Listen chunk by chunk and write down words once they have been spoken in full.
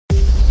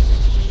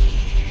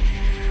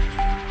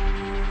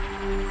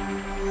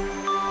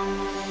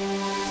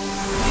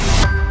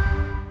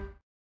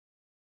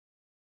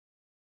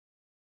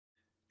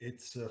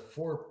It's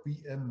 4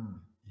 p.m.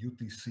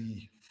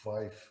 UTC,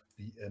 5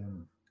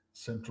 p.m.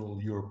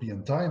 Central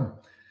European Time.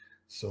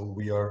 So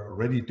we are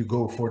ready to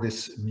go for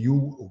this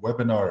new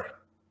webinar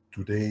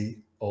today,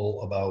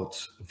 all about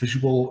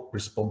visual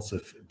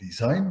responsive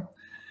design.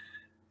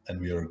 And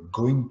we are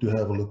going to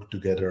have a look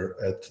together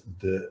at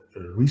the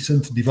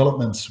recent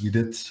developments we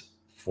did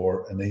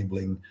for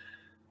enabling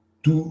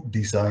two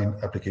design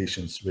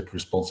applications with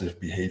responsive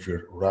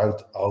behavior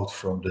right out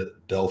from the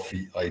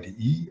Delphi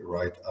IDE,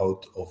 right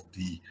out of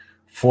the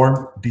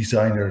form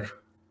designer,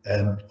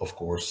 and of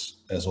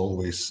course, as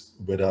always,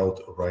 without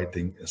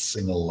writing a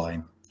single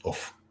line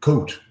of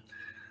code.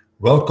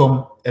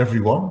 Welcome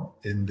everyone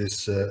in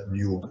this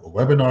new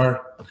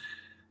webinar.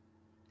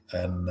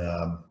 And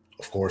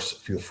of course,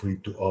 feel free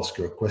to ask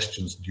your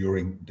questions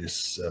during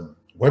this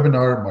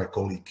webinar. My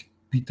colleague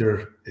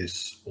Peter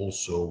is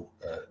also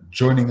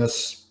joining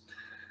us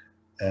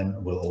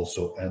and will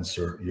also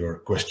answer your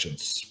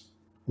questions.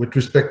 With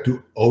respect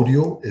to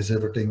audio, is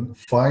everything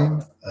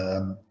fine?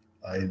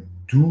 I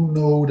do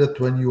know that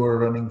when you are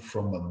running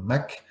from a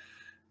Mac,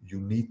 you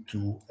need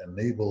to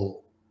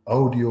enable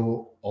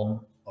audio on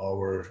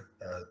our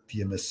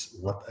TMS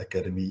Web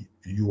Academy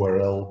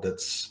URL.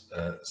 That's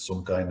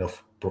some kind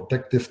of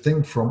protective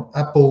thing from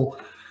Apple,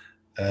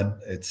 and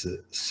it's a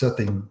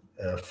setting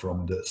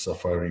from the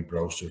Safari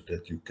browser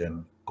that you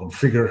can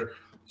configure.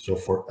 So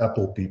for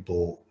Apple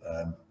people,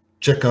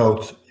 check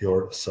out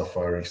your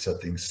Safari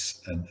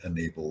settings and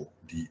enable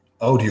the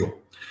audio.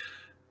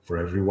 For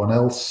everyone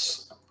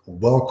else,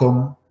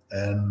 welcome,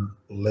 and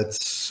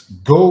let's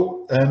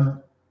go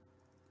and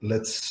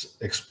let's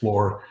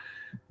explore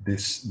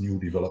this new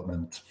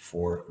development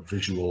for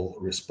visual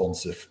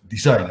responsive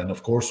design. And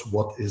of course,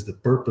 what is the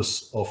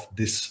purpose of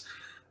this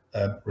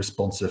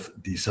responsive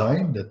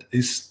design? That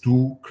is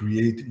to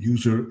create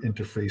user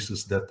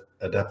interfaces that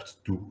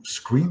adapt to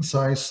screen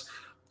size,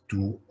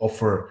 to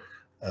offer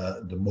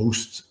the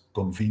most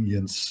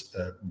convenience,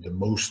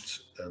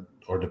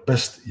 or the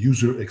best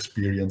user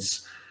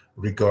experience,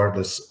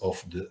 regardless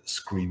of the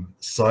screen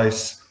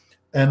size.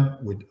 And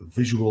with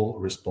visual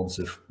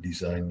responsive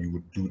design, you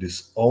would do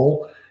this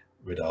all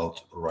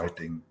without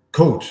writing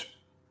code.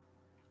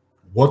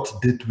 What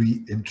did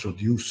we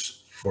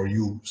introduce for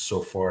you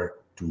so far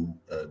to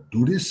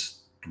do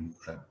this,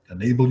 to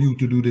enable you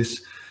to do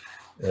this?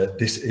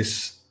 This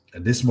is,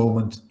 at this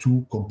moment,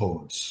 two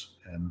components.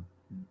 And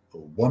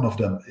one of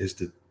them is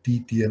the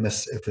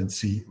TTMS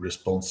FNC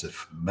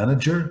Responsive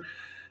Manager,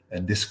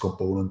 and this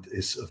component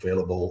is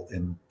available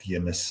in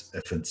TMS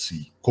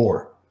FNC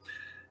Core.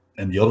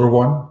 And the other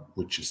one,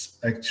 which is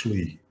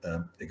actually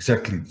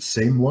exactly the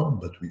same one,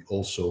 but we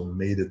also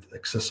made it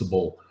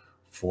accessible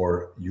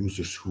for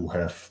users who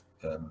have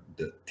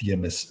the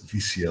TMS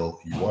VCL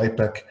UI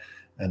pack,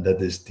 and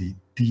that is the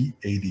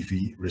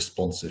TADV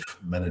Responsive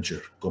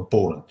Manager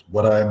component.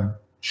 What I'm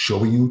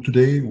showing you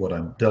today, what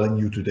I'm telling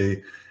you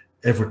today,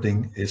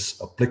 everything is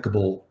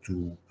applicable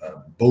to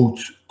both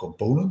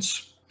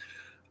components.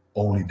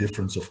 Only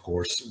difference, of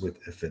course,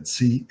 with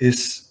FNC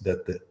is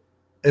that the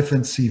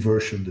FNC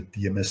version, the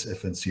TMS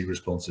FNC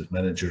Responsive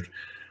Manager,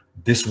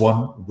 this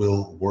one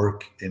will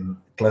work in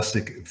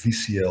classic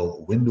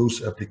VCL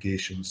Windows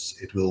applications.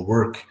 It will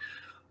work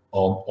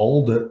on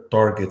all the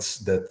targets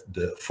that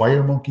the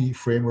FireMonkey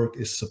framework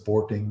is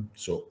supporting.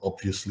 So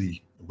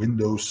obviously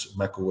Windows,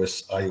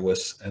 macOS,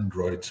 iOS,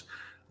 Android,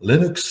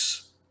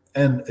 Linux.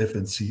 And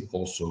FNC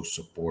also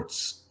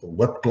supports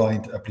web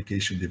client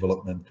application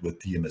development with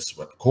TMS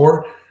Web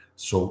Core.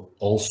 So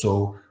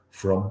also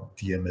from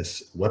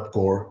TMS Web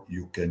Core,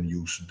 you can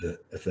use the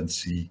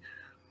FNC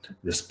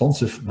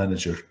Responsive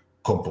Manager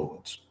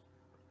component.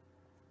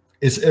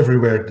 It's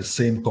everywhere the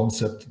same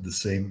concept, the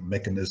same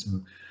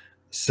mechanism,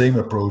 same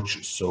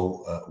approach.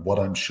 So what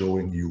I'm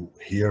showing you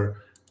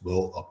here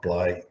will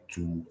apply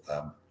to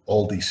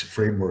all these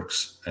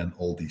frameworks and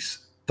all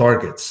these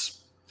targets.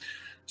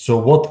 So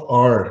what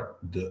are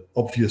the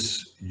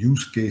obvious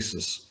use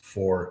cases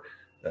for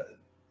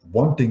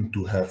wanting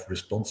to have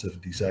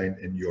responsive design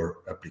in your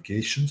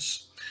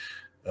applications?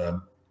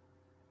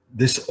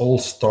 This all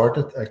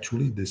started,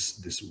 actually,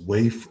 this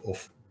wave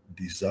of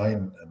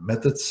design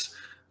methods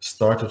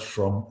started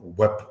from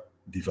web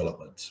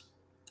development,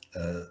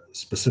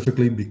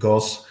 specifically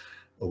because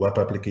a web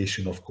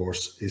application, of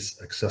course, is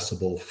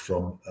accessible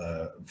from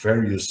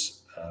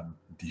various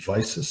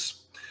devices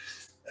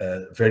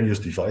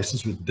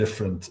with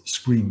different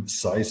screen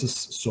sizes.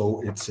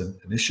 So it's an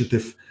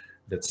initiative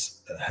that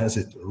has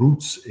its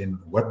roots in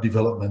web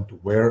development,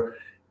 where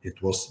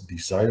it was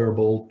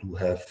desirable to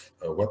have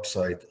a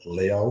website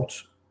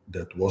layout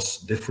that was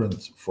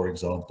different, for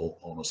example,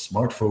 on a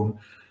smartphone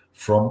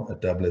from a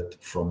tablet,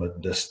 from a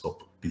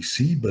desktop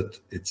PC, but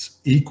it's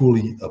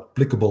equally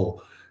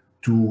applicable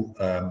to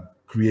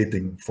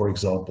creating, for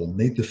example,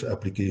 native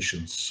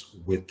applications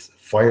with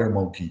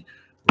FireMonkey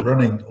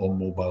running on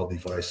mobile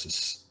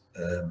devices,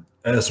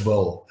 as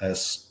well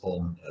as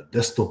on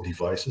desktop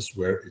devices,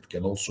 where it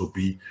can also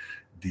be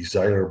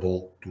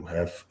desirable to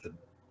have a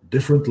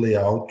different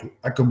layout to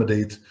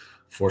accommodate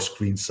for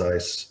screen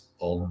size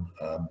on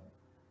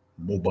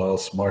mobile,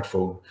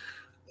 smartphone,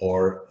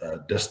 or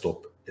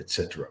desktop,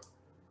 etc.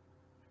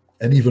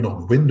 And even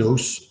on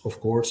Windows, of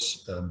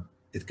course,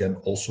 it can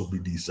also be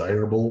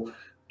desirable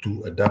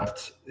to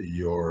adapt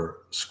your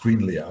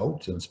screen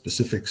layout and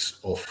specifics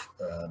of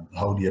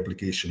how the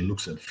application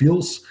looks and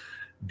feels,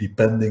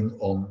 depending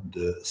on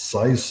the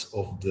size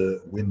of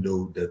the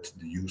window that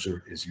the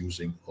user is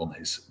using on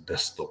his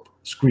desktop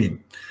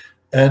screen.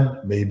 And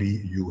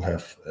maybe you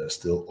have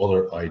still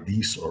other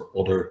ideas or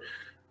other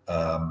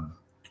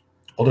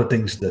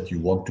things that you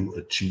want to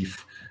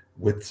achieve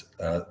with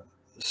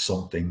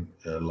something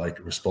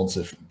like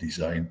responsive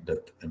design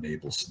that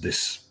enables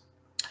this.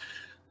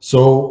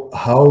 So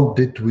how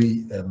did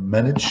we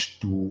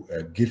manage to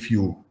give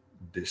you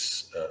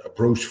this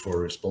approach for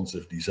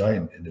responsive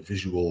design in a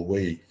visual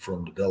way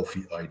from the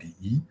Delphi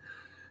IDE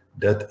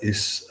that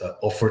is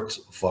offered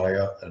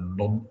via a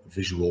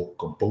non-visual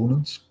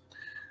component?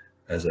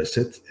 As I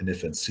said, in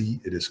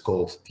FNC, it is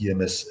called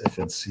TMS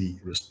FNC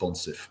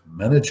Responsive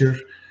Manager.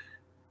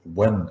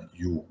 When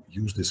you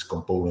use this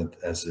component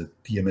as a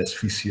TMS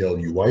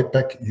VCL UI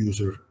pack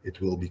user, it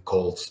will be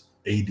called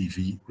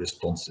ADV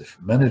Responsive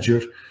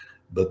Manager,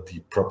 but the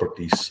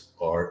properties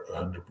are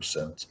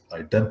 100%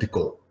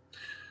 identical.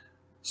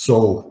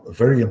 So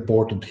very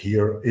important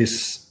here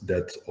is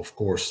that, of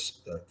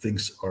course,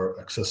 things are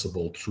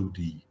accessible through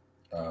the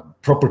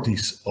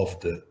properties of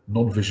the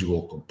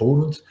non-visual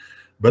component,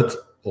 but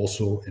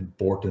also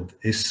important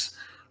is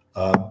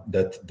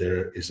that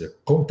there is a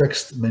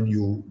context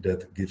menu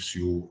that gives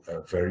you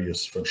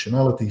various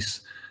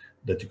functionalities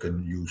that you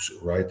can use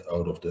right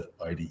out of the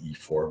IDE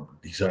Form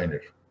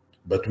Designer.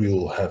 But we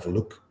will have a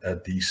look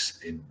at these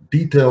in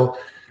detail.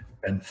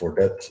 And for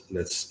that,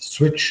 let's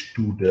switch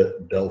to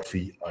the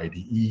Delphi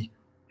IDE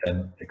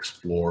and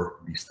explore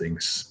these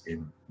things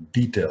in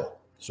detail.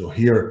 So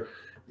here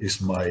is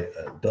my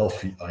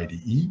Delphi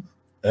IDE.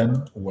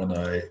 And when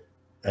I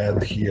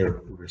add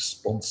here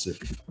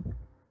responsive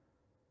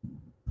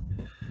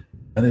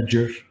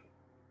manager,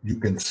 you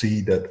can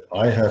see that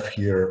I have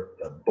here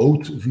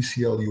both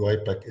VCL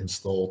UiPack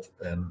installed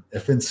and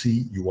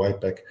FNC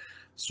UiPack.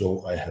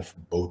 So I have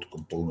both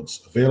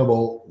components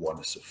available. One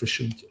is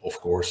sufficient, of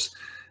course.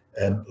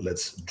 And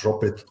let's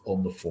drop it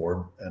on the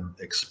form and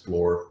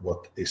explore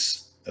what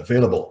is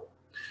available.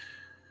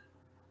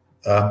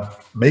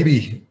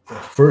 Maybe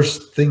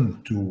first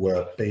thing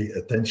to pay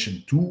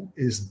attention to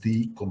is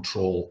the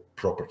control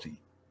property.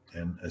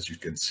 And as you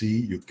can see,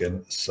 you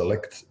can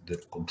select the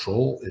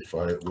control. If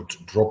I would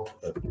drop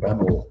a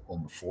panel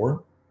on the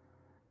form,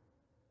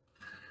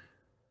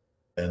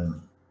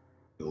 and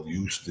we'll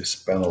use this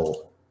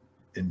panel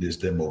in this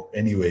demo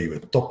anyway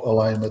with top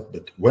alignment,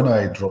 but when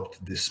I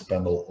dropped this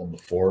panel on the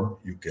form,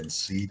 you can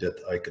see that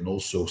I can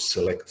also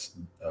select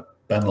a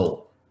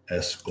panel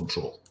as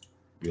control.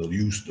 We'll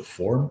use the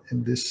form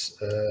in this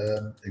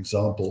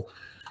example,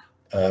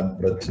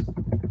 but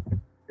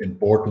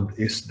important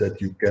is that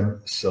you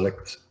can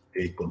select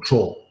a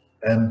control.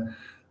 And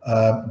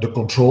the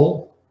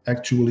control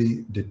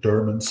actually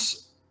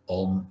determines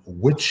on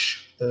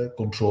which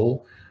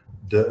control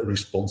the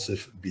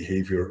responsive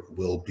behavior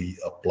will be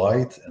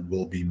applied and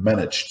will be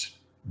managed.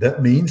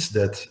 That means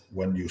that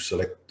when you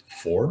select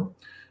form,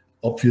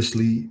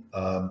 obviously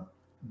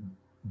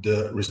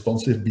the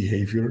responsive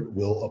behavior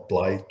will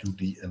apply to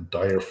the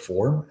entire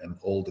form and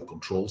all the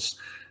controls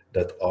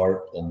that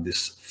are on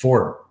this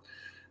form.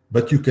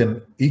 But you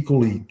can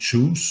equally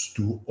choose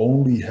to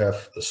only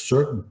have a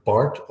certain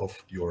part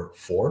of your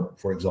form,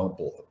 for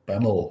example, a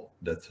panel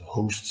that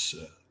hosts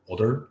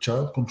other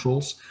child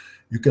controls.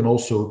 You can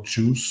also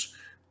choose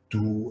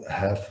to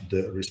have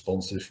the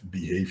responsive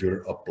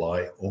behavior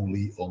apply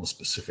only on a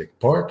specific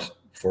part,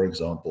 for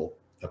example,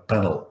 a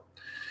panel.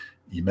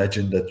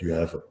 Imagine that you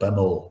have a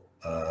panel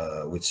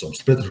with some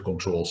splitter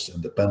controls,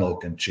 and the panel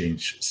can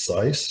change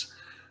size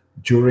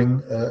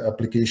during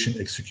application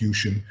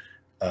execution.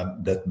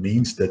 That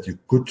means that you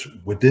could,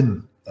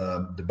 within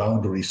the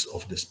boundaries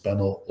of this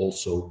panel,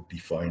 also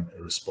define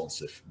a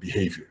responsive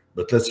behavior.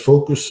 But let's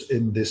focus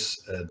in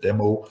this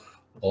demo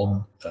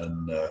on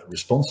a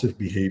responsive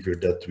behavior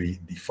that we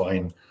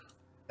define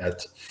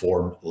at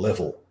form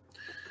level.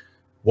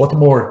 What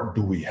more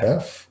do we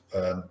have?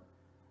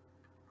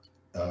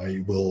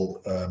 I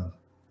will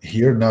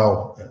here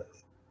now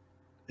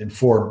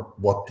inform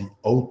what the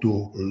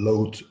auto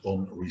load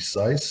on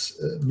resize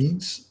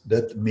means.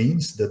 That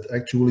means that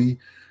actually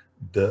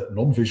the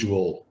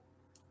non-visual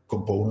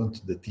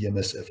component, the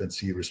TMS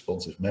FNC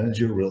Responsive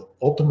Manager, will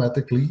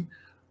automatically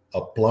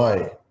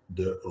apply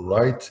the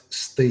right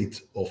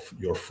state of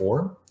your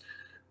form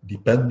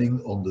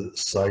depending on the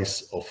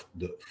size of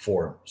the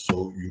form.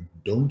 So you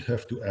don't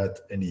have to add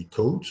any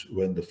code.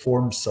 When the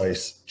form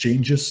size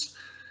changes,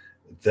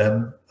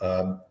 then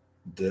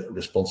the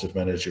responsive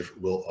manager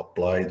will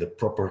apply the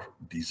proper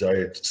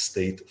desired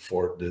state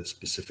for the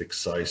specific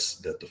size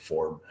that the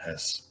form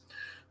has.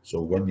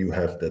 So when you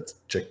have that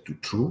checked to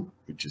true,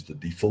 which is the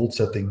default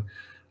setting,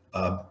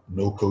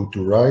 no code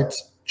to write,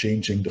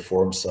 changing the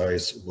form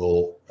size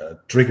will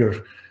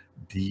trigger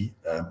the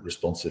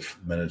responsive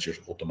manager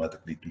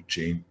automatically to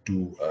change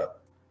to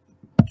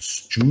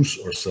choose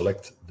or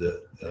select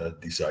the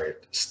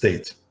desired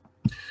state.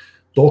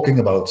 Talking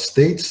about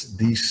states,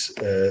 these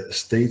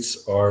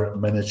states are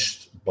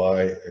managed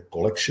by a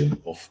collection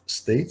of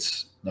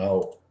states.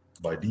 Now,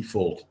 by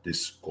default,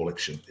 this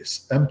collection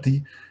is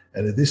empty,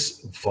 and it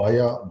is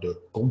via the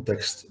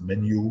context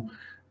menu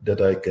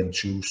that I can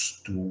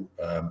choose to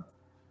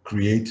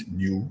create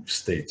new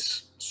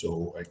states.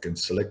 So I can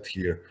select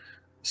here,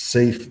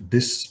 save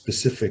this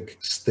specific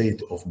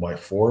state of my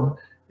form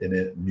in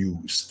a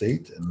new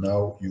state. And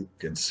now you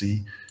can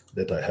see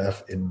that I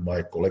have in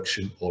my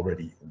collection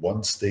already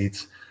one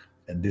state,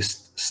 and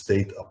this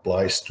state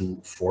applies to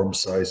form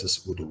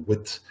sizes with a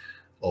width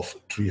of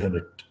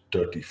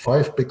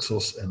 335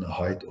 pixels and a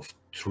height of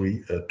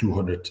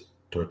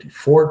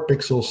 234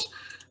 pixels.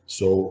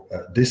 So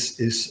this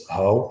is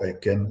how I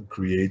can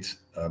create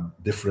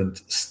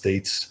different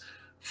states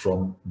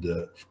from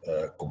the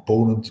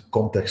component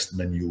context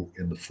menu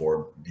in the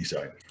form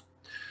designer.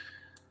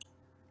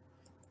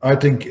 I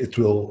think it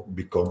will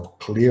become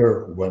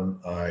clear when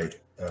I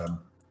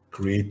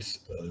create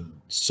a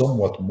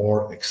somewhat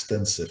more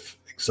extensive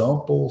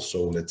example.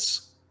 So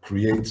let's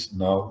create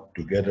now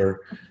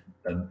together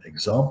an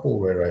example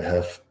where I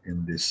have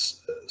in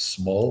this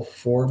small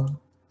form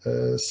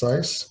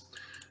size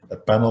a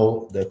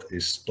panel that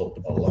is top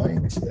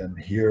aligned, and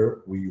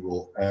here we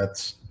will add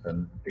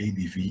an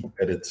ADV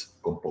edit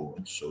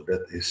component. So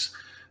that is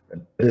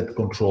an edit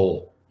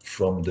control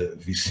from the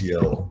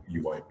VCL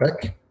UI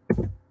pack,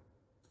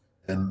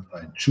 and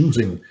I'm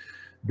choosing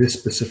this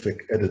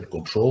specific edit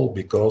control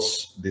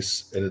because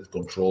this edit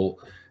control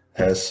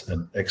has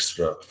an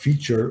extra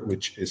feature,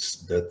 which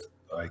is that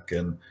I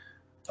can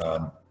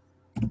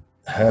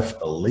have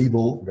a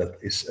label that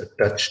is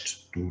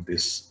attached to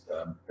this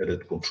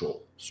edit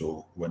control.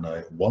 So when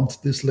I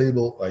want this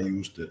label, I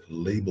use the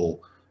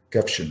label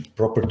caption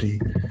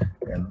property,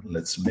 and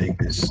let's make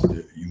this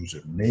the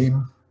user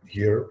name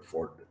here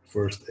for the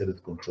first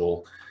edit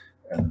control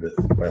and the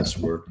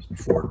password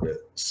for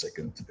the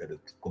second edit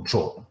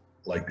control,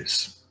 like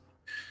this.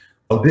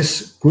 Now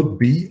this could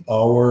be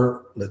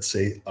our, let's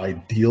say,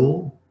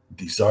 ideal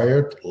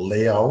desired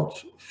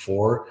layout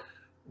for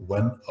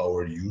when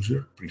our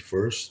user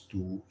prefers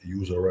to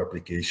use our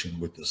application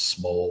with a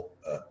small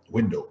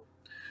window.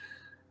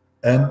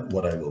 And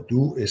what I will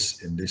do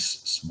is, in this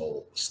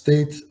small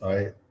state,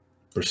 I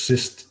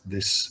persist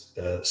this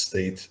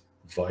state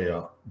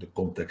via the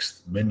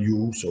context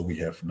menu. So we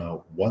have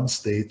now one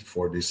state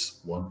for this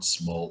one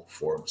small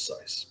form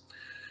size.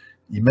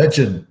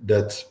 Imagine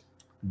that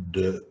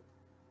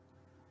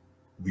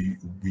we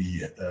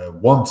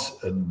want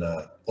an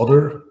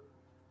other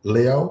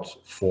layout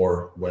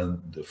for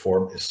when the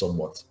form is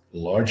somewhat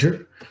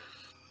larger.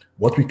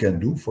 What we can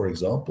do, for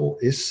example,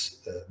 is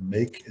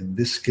make, in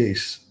this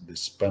case,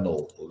 this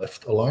panel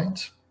left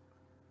aligned.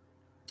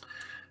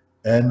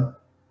 And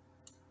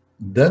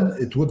then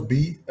it would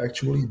be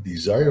actually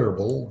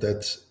desirable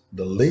that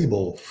the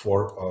label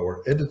for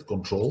our edit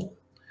control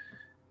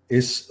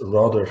is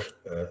rather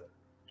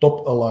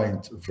top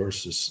aligned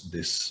versus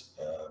this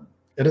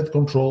edit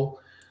control.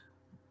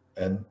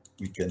 And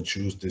we can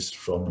choose this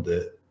from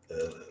the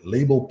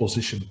label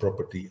position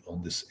property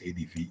on this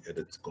ADV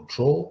edit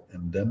control,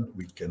 and then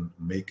we can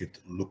make it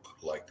look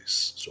like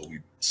this. So we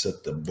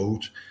set them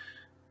both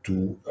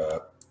to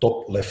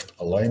top left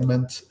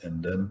alignment,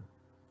 and then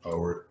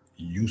our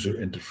user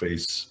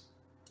interface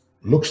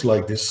looks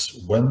like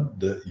this when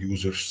the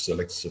user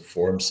selects a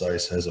form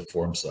size, has a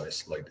form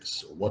size like this.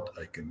 So what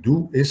I can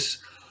do is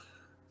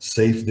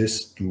save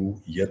this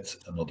to yet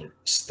another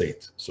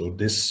state. So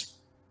this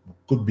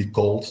could be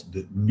called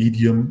the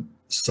medium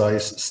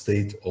size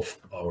state of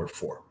our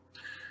form.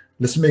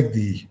 Let's make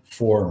the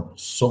form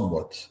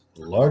somewhat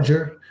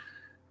larger,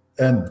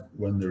 and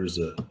when there is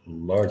a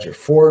larger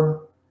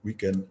form, we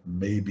can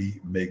maybe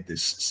make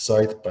this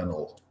side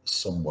panel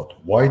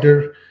somewhat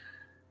wider,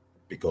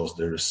 because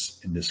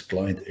there's in this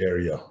client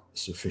area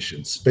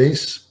sufficient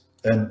space.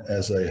 And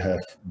as I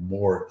have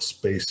more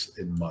space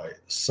in my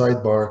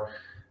sidebar,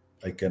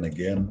 I can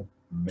again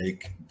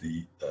make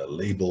the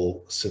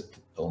label sit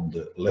on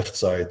the left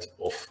side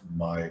of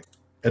my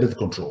edit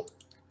control,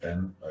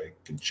 and I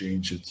can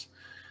change it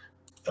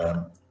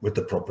with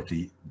the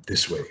property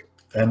this way.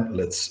 And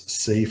let's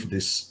save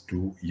this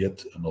to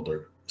yet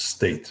another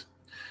state.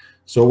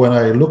 So when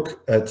I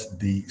look at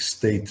the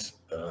state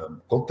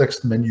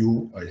context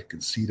menu, I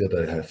can see that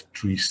I have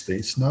 3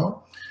 states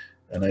now,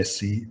 and I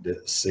see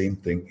the same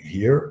thing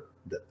here,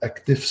 the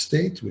active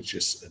state, which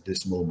is at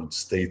this moment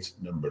state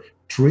number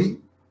 3.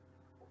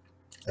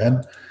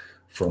 And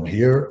from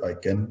here, I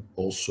can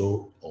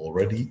also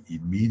already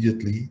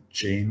immediately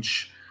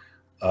change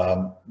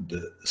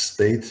the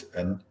state,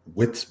 and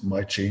with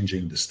my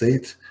changing the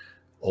state,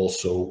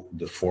 also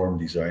the form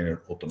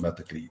designer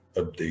automatically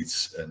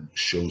updates and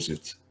shows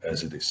it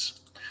as it is.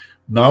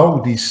 Now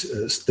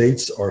these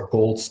states are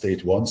called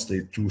state 1,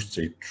 state 2,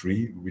 state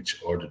 3,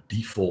 which are the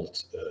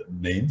default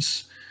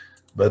names,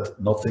 but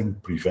nothing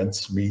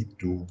prevents me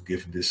to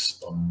give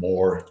this a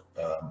more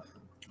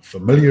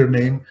familiar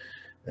name.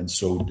 And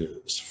so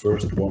the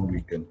first one,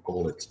 we can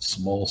call it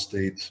small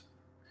state.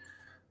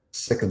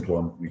 Second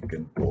one, we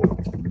can call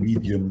it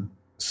medium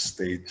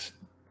state.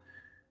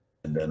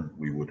 And then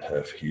we would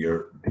have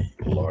here the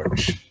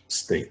large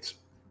state.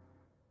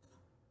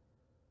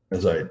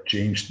 As I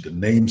changed the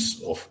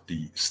names of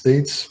the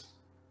states,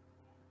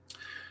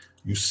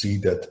 you see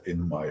that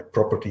in my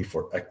property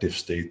for active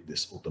state,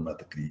 this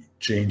automatically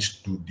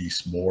changed to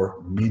these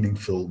more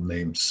meaningful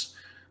names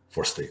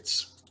for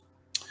states.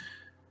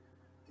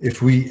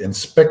 If we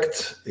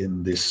inspect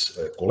in this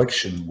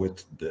collection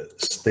with the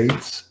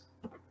states,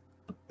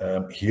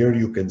 here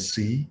you can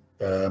see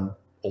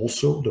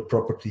also the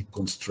property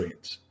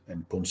constraint.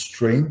 And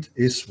constraint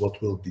is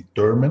what will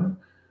determine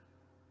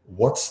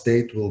what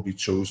state will be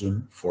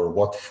chosen for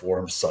what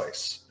form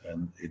size.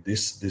 And it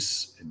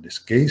is in this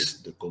case,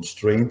 the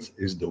constraint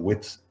is the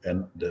width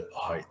and the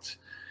height.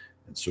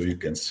 And so you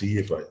can see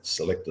if I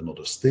select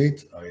another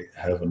state, I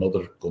have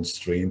another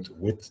constraint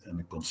width and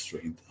a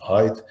constraint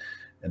height,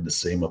 and the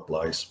same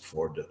applies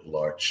for the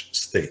large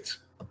state.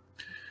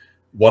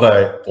 What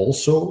I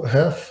also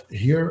have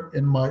here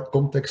in my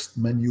context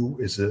menu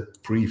is a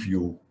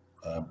preview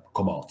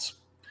command.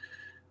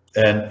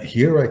 And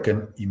here I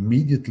can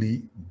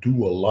immediately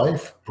do a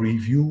live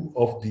preview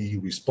of the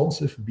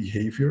responsive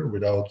behavior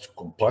without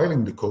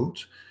compiling the code,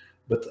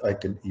 but I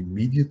can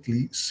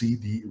immediately see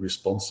the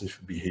responsive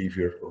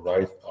behavior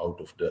right out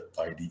of the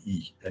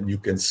IDE. And you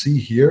can see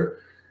here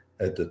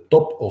at the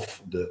top of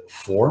the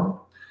form,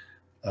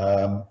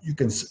 you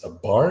can see a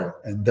bar,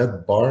 and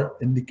that bar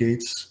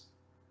indicates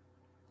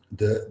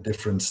the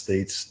different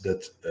states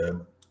that,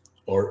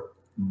 or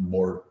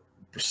more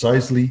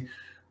precisely,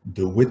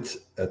 the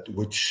width at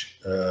which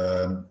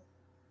the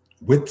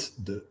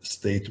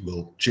state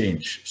will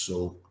change.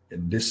 So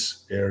in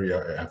this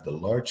area, I have the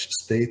large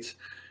state.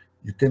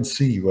 You can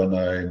see when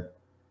I'm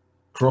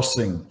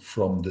crossing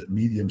from the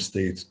medium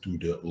state to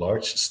the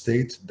large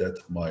state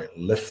that my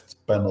left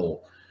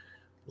panel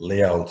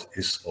layout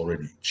is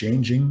already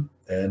changing.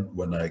 And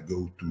when I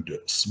go to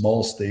the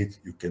small state,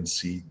 you can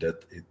see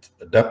that it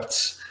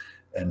adapts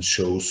and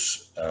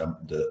shows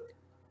the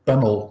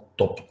panel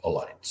top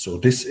align. So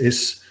this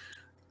is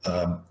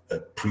a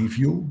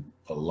preview,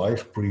 a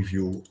live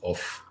preview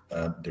of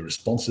the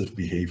responsive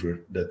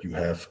behavior that you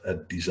have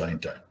at design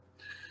time.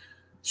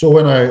 So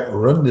when I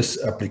run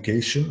this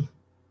application,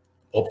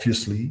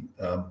 obviously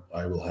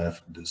I will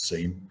have the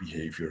same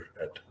behavior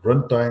at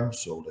runtime.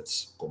 So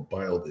let's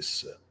compile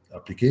this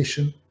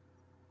application.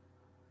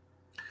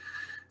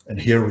 And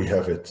here we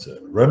have it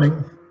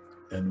running.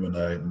 And when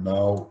I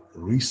now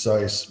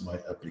resize my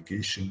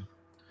application,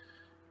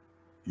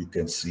 you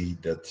can see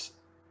that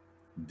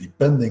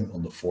depending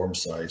on the form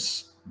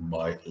size,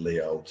 my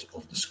layout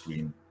of the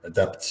screen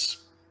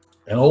adapts.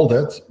 And all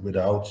that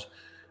without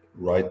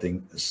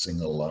writing a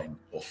single line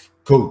of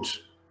code.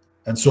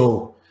 And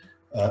so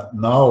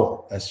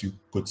now, as you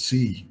could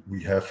see,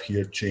 we have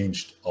here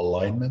changed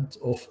alignment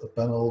of a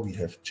panel. We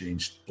have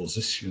changed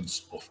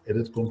positions of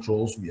edit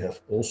controls. We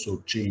have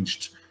also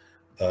changed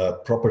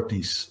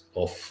properties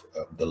of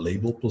the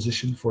label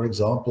position, for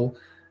example.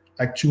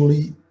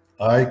 Actually,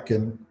 I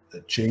can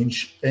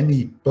change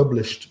any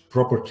published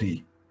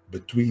property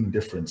between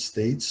different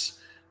states,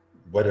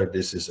 whether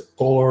this is a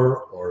color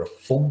or a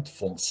font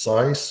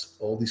size,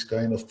 all these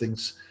kind of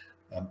things,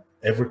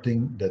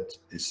 everything that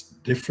is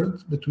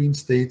different between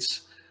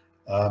states,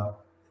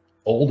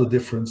 all the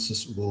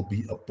differences will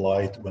be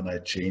applied when I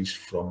change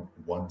from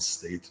one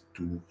state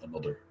to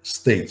another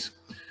state.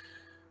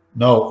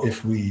 Now,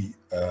 if we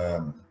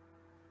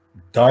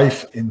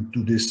dive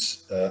into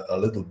this a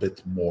little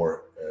bit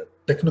more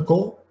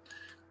technical,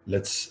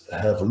 let's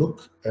have a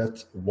look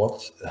at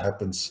what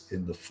happens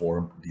in the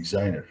form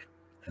designer.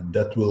 And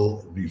that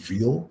will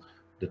reveal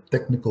the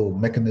technical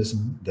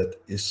mechanism that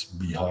is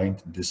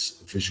behind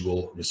this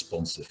visual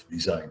responsive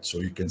design. So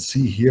you can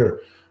see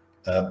here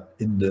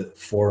in the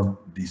form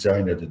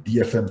designer, the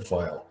DFM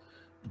file,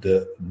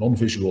 the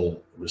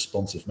non-visual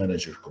responsive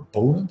manager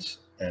component.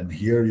 And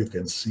here you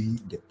can see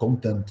the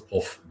content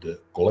of the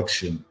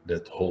collection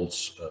that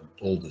holds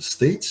all the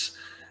states.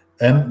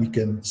 And we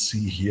can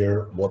see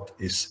here what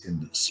is in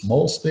the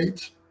small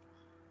state.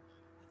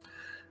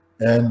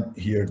 And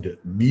here the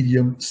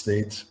medium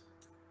state.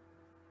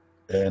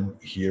 And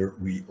here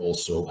we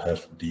also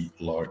have the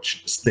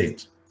large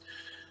state.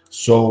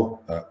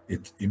 So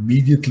it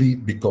immediately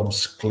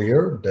becomes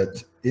clear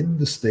that in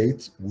the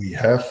state we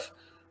have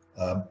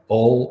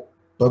all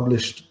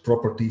published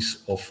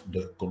properties of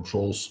the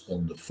controls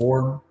on the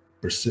form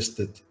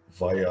persisted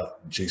via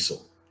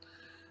JSON.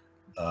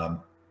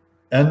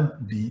 And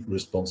the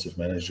responsive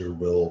manager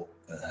will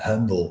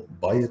handle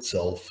by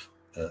itself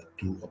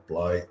to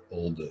apply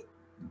all the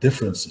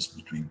differences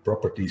between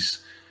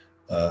properties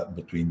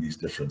between these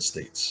different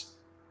states.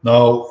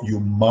 Now, you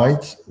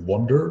might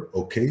wonder,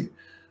 okay,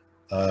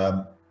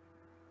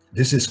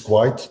 this is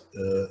quite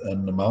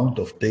an amount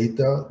of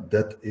data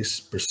that is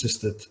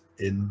persisted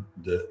in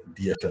the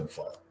DFM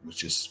file,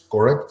 which is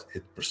correct.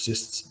 It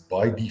persists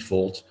by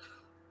default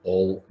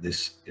all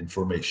this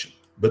information.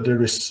 But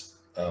there is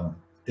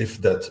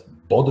If that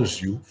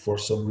bothers you for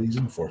some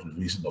reason, for the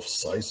reason of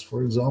size,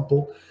 for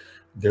example,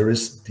 there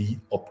is the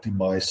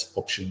optimize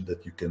option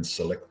that you can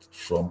select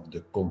from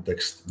the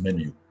context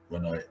menu.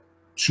 When I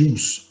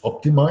choose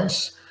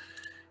optimize,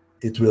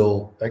 it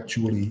will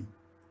actually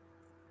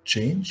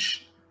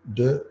change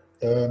the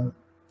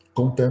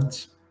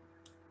content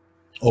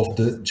of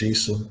the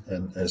JSON.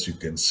 And as you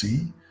can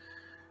see,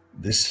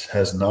 this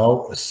has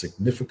now a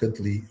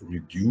significantly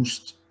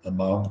reduced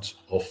amount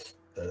of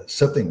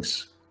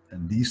settings.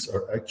 And these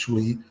are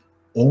actually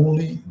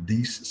only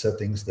these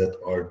settings that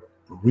are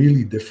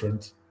really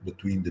different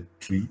between the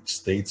three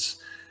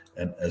states.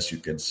 And as you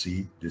can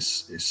see,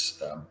 this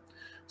is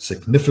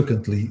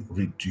significantly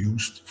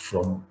reduced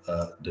from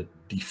the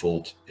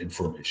default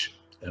information.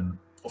 And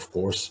of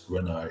course,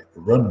 when I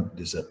run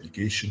this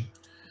application,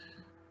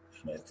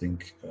 and I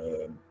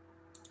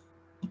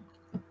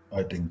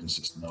think this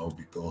is now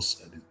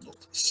because I did not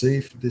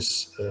save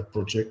this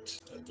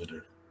project. I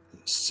better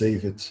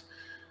save it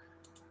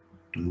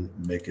to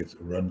make it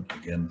run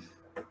again.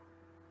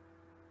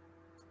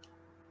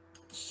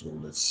 So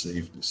let's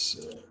save this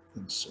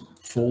in some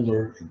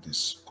folder. It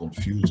is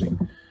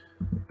confusing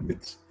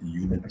with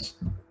units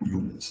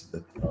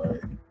that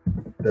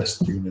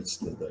test units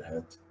that I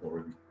had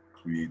already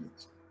created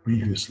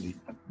previously,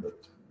 but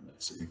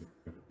let's save it.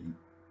 Everything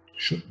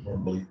should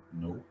normally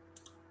know.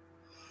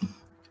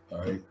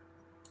 I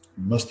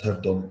must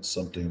have done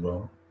something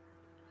wrong.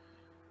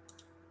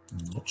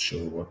 I'm not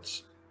sure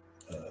what.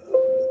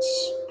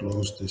 Let's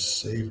close this,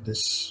 save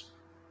this.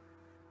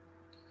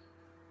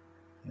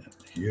 And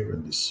here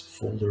in this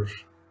folder,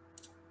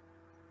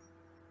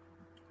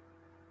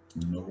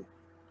 no.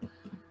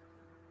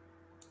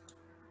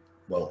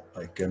 Well,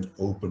 I can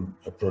open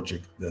a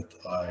project that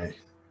I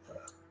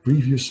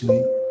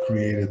previously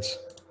created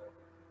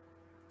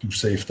to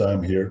save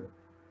time here.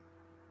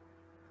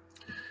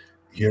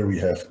 Here we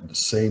have the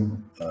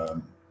same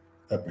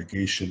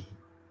application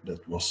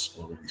that was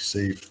already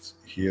saved.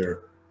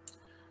 Here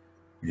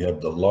we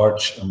have the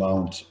large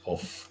amount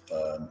of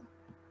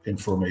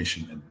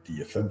information in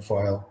the DFM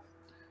file.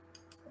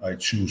 I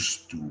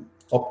choose to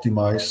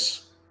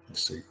optimize. I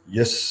say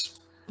yes,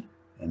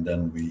 and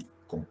then we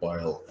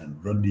compile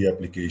and run the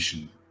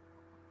application.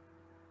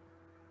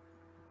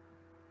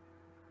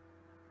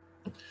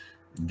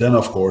 Then,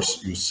 of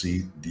course, you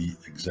see the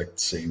exact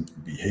same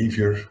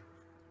behavior.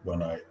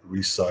 When I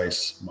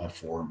resize my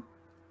form,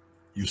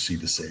 you see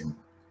the same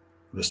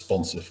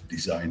responsive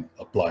design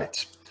applied.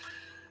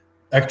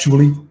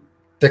 Actually,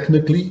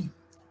 technically,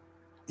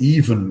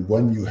 even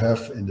when you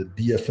have in the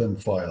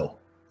DFM file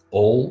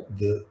all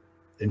the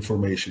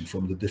information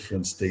from the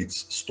different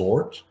states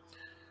stored,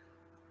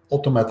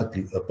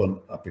 automatically upon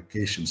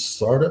application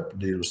startup,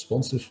 the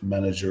responsive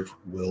manager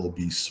will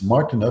be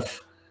smart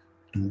enough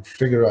to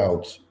figure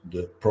out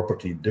the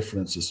property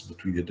differences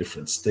between the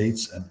different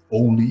states and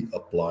only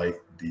apply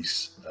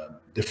these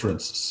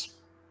differences.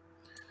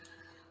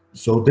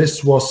 So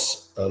this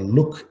was a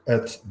look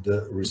at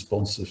the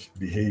responsive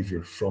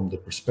behavior from the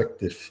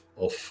perspective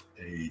of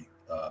a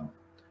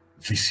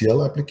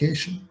VCL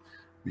application.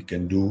 We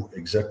can do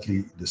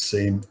exactly the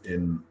same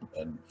in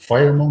a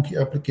FireMonkey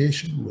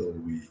application,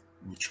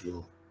 which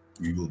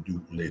we will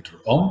do later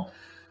on.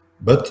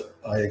 But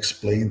I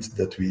explained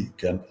that we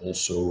can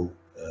also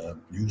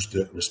use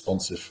the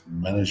responsive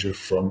manager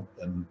from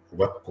a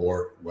web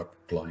core web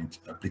client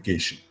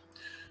application.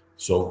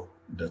 So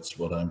that's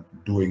what I'm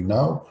doing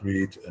now,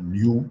 create a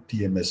new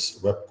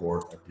TMS web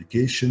core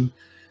application,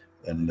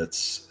 and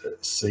let's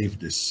save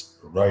this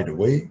right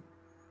away.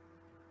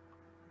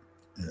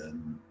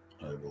 And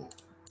I will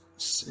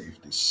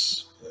save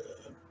this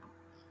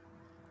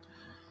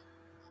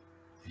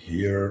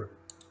here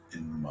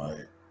in my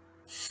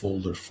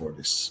folder for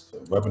this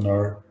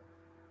webinar,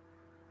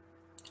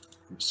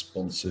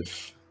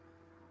 responsive,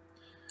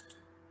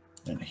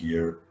 and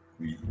here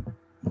we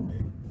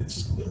make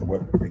this the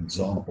web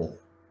example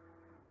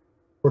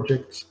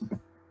project.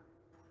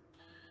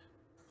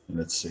 And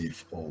let's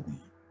save all the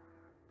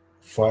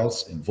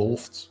files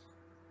involved.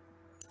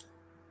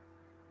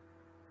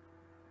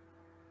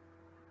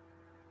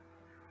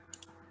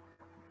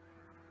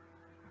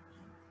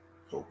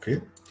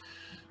 Okay,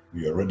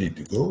 we are ready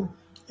to go.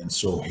 And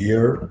so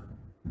here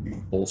we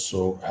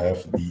also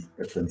have the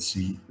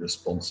FNC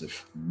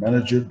responsive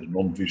manager, the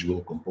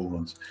non-visual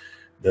component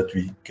that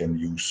we can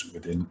use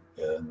within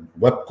a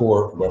web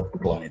core web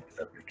client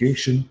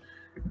application.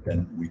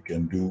 And we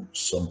can do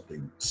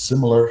something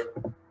similar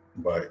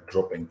by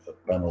dropping a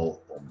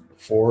panel on the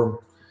form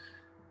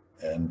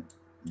and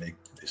make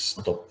this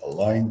top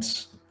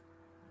aligned.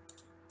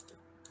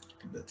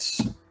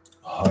 Let's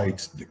hide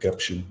the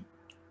caption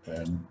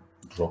and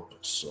drop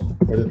some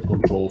edit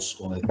controls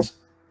on it.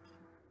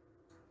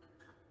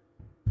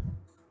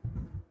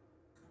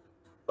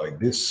 Like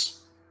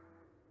this.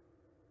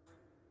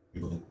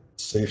 We will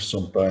save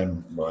some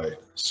time by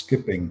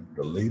skipping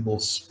the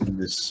labels in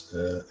this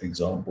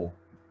example.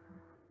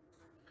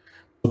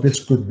 So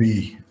this could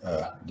be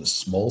the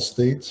small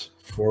state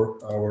for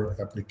our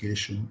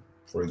application.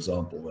 For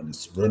example, when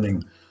it's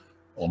running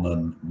on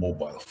a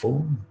mobile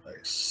phone. I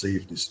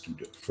save this to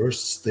the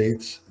first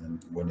state, and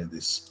when it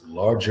is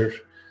larger,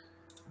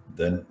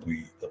 then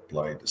we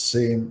apply the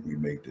same. We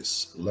make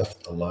this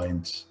left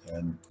aligned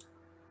and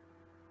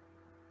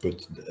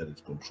put the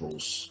edit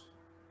controls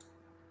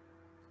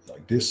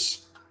like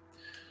this.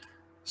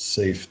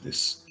 Save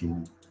this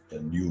to a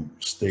new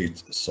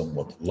state, a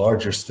somewhat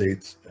larger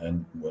state,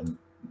 and when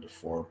the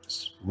form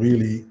is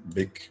really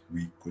big,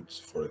 we could,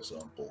 for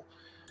example,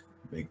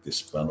 make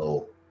this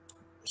panel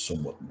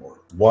somewhat more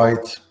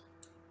wide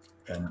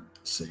and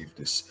save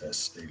this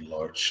as a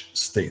large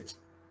state.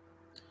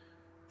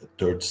 A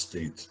third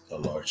state, a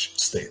large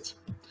state.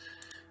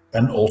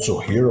 And also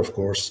here, of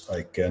course,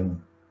 I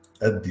can,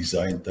 at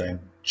design time,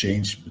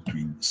 change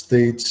between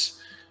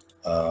states,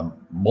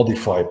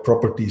 modify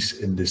properties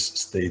in this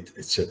state,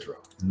 etc.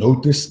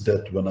 Notice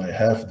that when I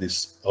have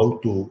this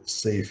auto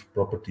save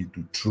property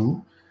to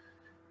true,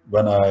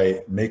 when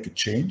I make a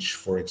change,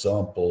 for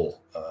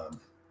example,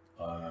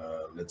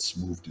 let's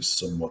move this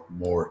somewhat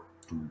more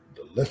to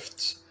the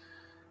left,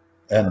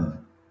 and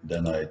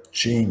then I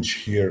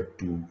change here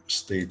to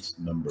state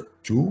number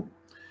 2,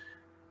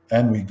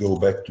 and we go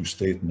back to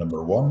state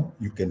number 1,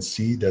 you can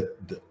see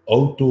that the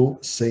auto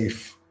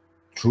save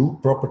true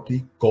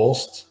property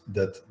caused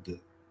that the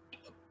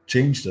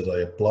change that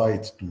I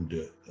applied to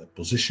the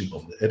position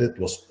of the edit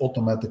was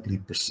automatically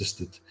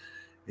persisted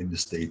in the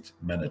state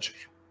manager.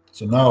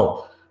 So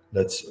now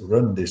let's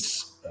run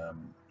this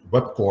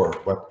web core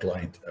web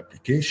client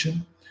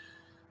application.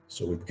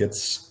 So it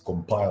gets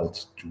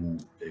compiled to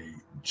a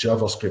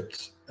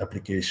JavaScript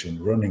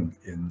application running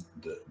in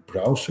the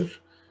browser.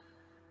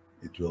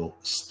 It will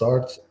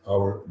start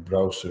our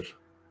browser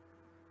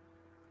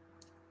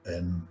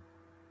and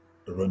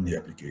run the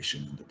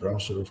application in the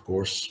browser, of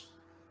course.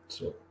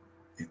 So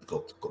it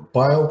got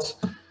compiled.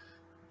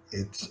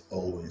 It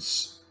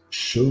always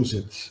shows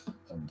it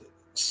on the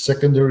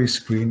secondary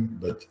screen,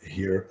 but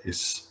here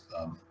is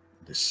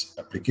this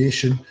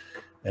application.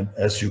 And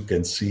as you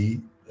can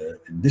see,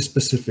 in this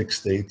specific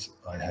state,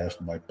 I have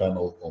my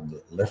panel on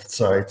the left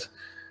side.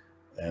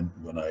 And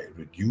when I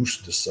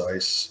reduce the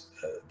size,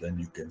 then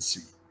you can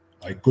see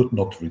I could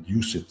not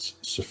reduce it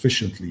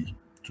sufficiently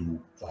to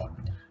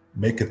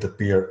make it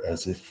appear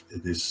as if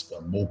it is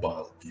a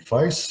mobile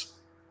device.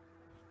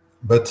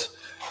 But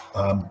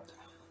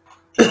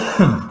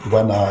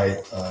when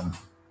I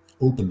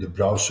open the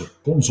browser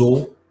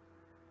console,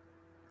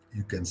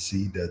 you can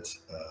see that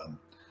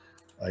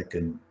I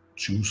can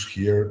choose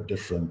here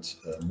different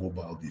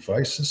mobile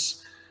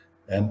devices.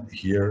 And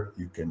here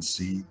you can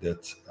see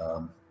that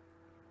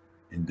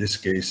in this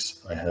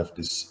case, I have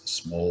this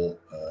small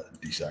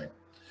design.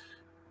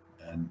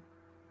 And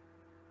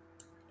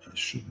I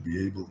should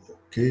be able,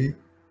 okay.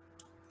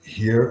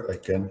 Here I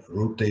can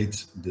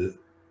rotate the,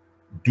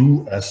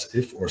 do as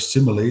if or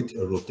simulate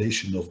a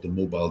rotation of the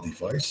mobile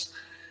device.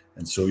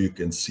 And so you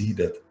can see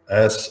that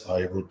as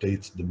I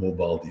rotate the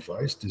mobile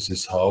device, this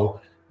is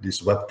how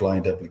this web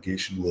client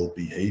application will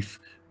behave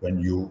when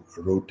you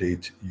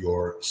rotate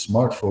your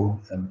smartphone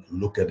and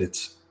look at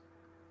it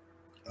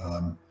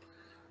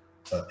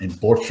in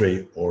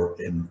portrait or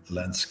in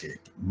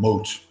landscape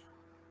mode.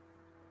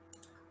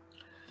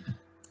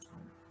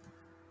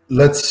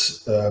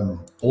 Let's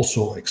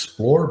also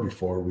explore,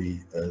 before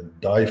we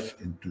dive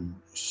into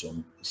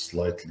some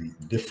slightly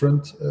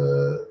different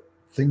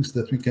things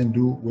that we can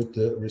do with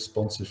the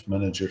responsive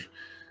manager.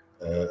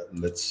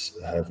 Let's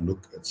have a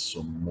look at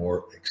some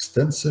more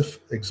extensive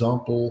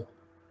example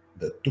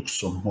that took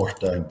some more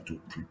time to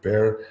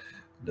prepare.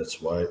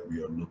 That's why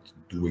we are not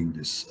doing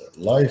this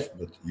live,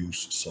 but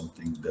use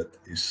something that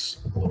is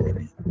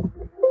already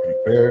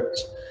prepared.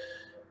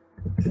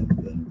 And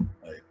then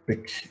I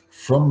pick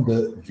from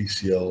the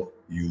VCL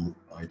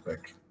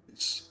UiPack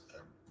this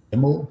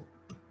demo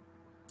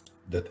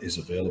that is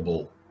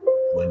available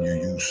when you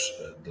use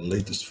the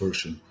latest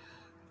version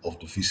of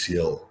the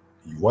VCL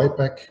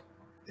UiPack.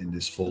 In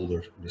this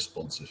folder,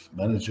 Responsive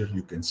Manager,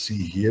 you can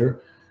see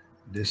here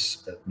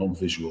this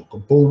non-visual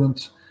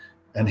component.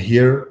 And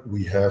here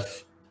we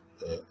have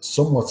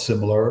somewhat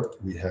similar.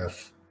 We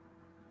have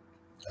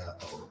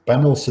our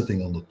panel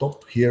sitting on the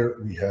top. Here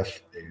we have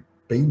a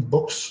paint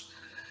box.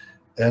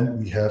 And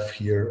we have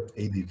here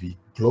ADV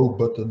glow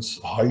buttons,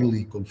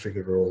 highly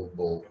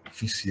configurable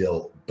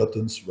VCL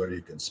buttons where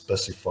you can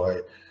specify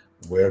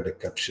where the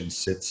caption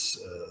sits,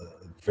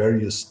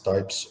 various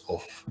types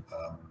of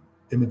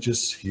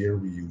images. Here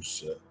we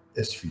use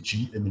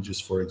SVG images,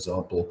 for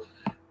example,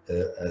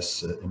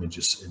 as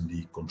images in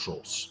the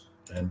controls.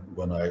 And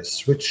when I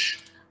switch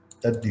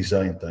at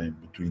design time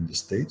between the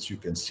states, you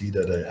can see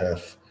that I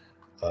have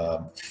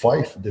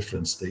 5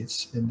 different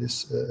states in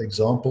this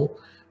example.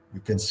 You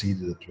can see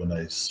that when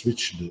I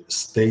switch the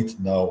state,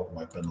 now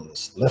my panel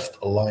is left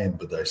aligned,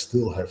 but I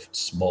still have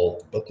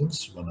small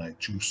buttons. When I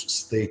choose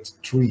state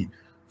 3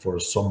 for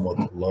a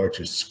somewhat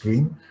larger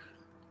screen,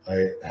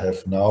 I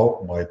have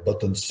now my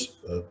buttons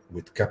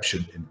with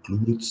caption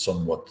included,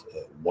 somewhat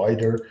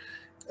wider,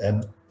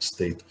 and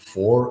state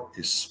 4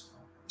 is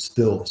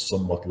still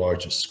somewhat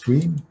larger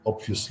screen.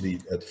 Obviously,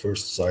 at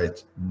first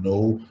sight,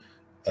 no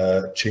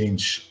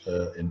change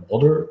in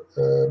other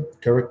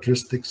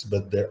characteristics,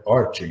 but there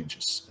are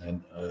changes.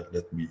 And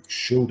let me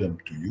show them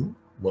to you,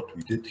 what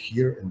we did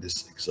here in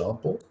this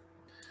example.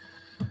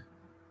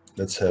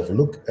 Let's have a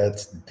look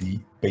at the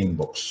pane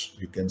box.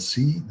 You can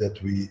see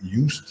that we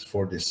used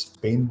for this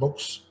pane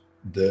box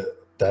the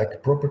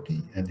tag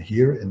property, and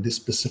here in this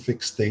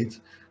specific state,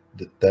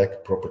 the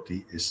tag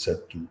property is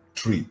set to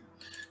 3.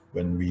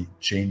 When we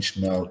change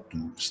now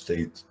to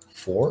state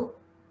 4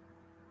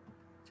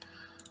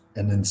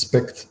 and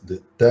inspect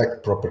the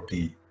tag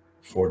property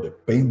for the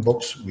pane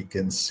box, we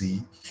can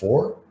see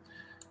 4.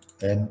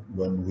 And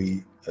when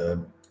we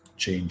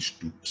change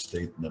to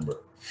state number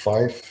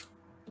 5,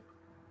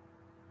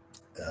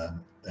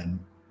 and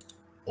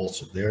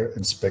also there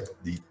inspect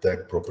the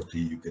tag property,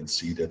 you can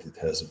see that it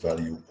has a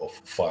value of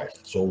 5.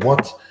 So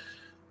what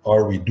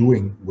are we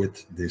doing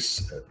with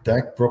this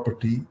tag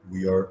property?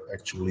 We are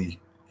actually,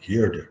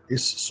 here there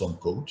is some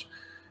code,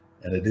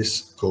 and it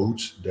is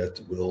code that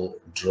will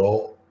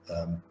draw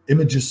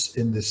images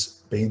in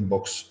this pane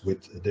box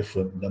with a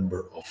different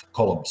number of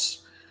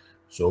columns.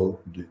 So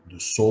the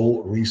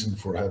sole reason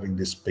for having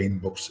this pane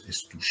box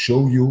is to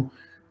show you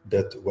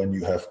that when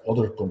you have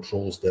other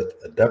controls that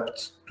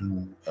adapt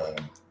to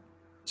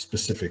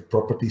specific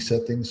property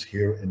settings,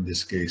 here in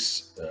this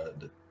case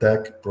the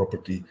tag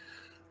property,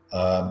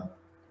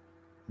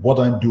 what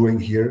I'm doing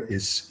here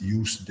is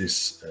use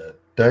this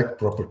tag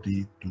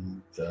property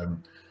to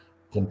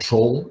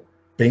control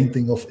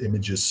painting of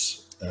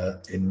images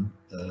in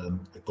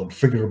a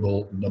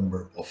configurable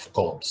number of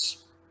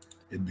columns.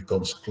 It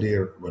becomes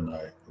clear when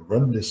I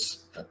run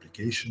this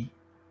application.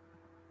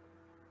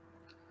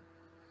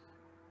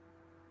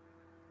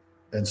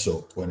 And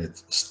so when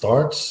it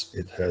starts,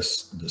 it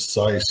has the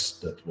size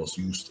that was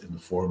used in the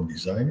form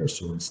designer,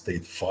 so in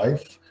state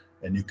 5,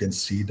 and you can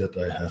see that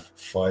I have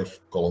 5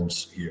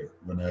 columns here.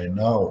 When I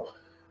now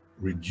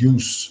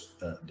reduce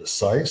the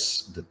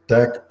size, the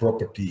tag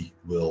property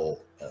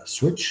will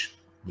switch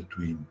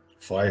between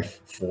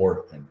 5,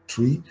 4, and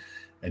 3,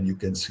 and you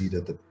can see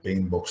that the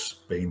pane box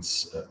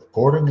paints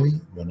accordingly.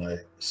 When I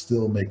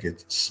still make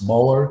it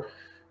smaller,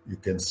 you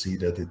can see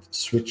that it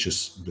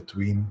switches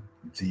between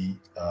the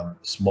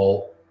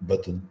small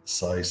button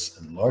size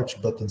and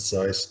large button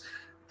size,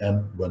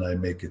 and when I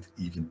make it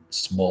even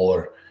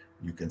smaller,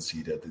 you can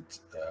see that it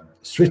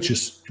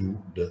switches to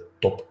the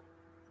top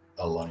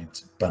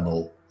aligned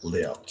panel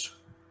layout.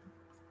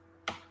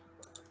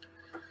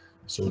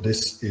 So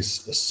this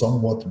is a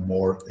somewhat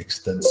more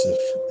extensive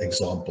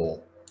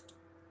example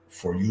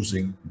for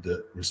using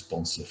the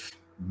responsive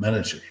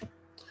manager.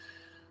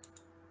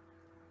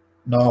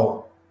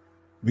 Now,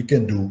 we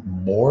can do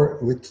more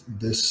with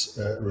this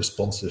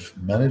responsive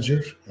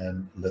manager,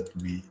 and let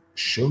me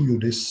show you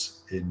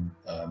this in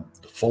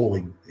the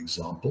following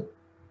example.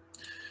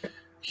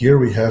 Here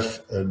we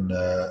have an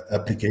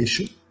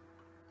application,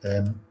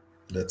 and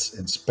let's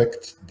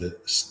inspect the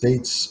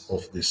states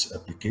of this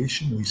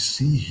application. We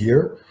see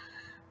here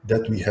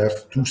that we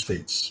have 2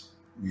 states.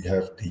 We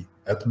have the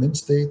admin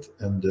state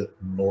and the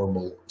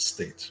normal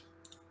state.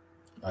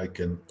 I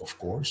can, of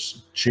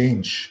course,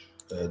 change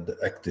the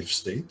active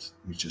state,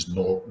 which is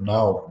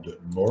now the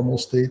normal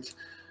state,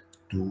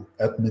 to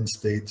admin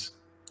state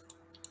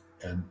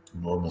and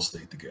normal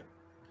state again.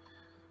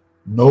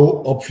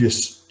 No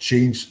obvious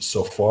change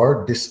so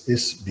far. This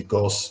is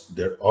because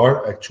there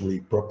are actually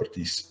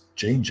properties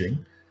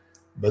changing,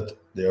 but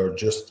they are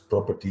just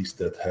properties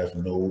that have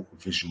no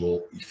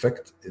visual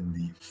effect in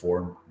the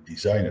form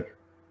designer.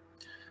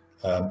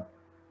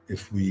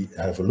 If we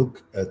have a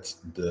look at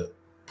the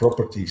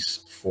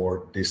properties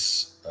for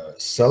this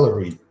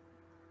salary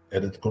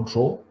edit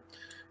control,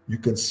 you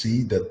can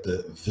see that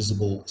the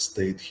visible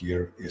state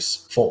here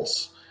is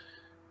false.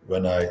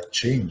 When I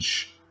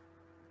change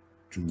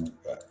to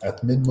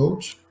admin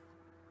mode,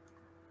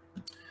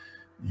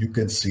 you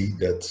can see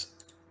that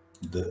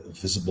the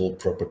visible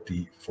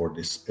property for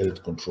this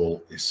edit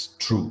control is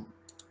true.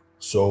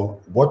 So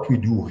what we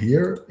do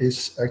here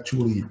is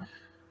actually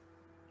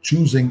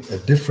choosing a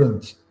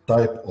different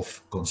type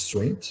of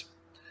constraint.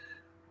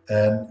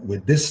 And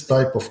with this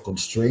type of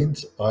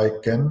constraint, I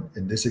can,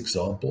 in this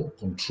example,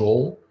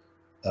 control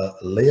a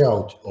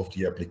layout of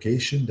the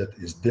application that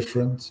is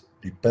different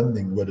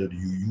depending whether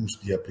you use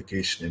the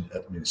application in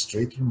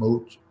administrator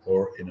mode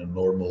or in a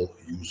normal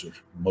user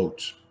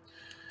mode.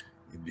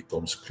 It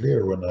becomes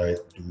clear when I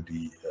do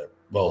the,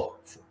 well,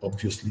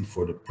 obviously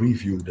for the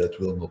preview that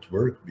will not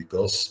work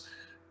because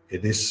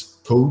it is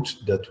code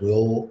that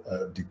will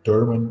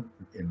determine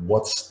in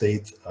what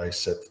state I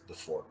set the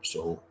form.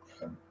 So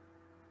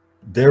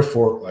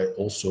therefore, I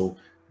also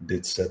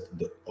did set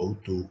the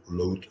auto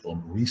load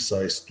on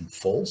resize to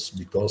false,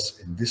 because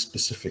in this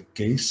specific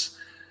case,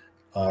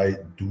 I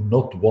do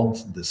not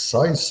want the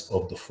size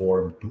of the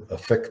form to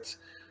affect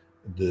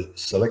the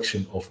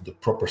selection of the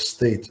proper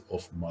state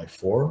of my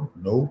form.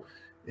 No,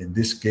 in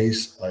this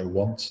case, I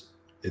want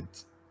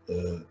it.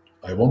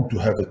 I want to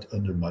have it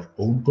under my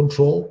own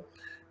control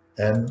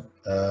and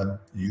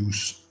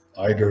use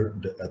either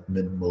the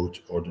admin mode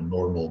or the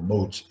normal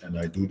mode. And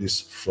I do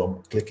this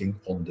from clicking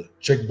on the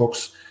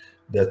checkbox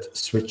that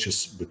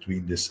switches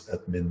between this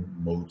admin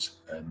mode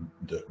and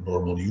the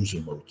normal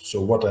user mode.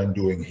 So what I'm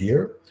doing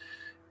here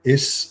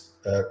is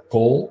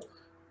call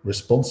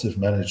responsive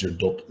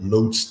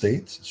manager.load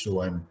state.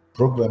 So I'm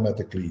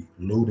programmatically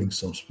loading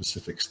some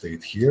specific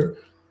state here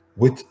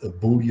with a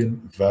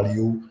Boolean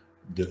value,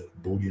 the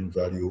Boolean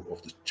value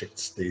of the checked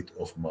state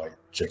of my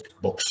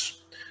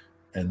checkbox.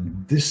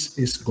 And this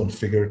is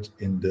configured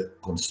in the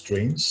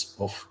constraints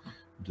of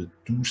the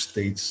two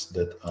states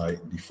that I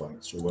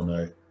defined. So when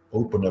I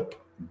open up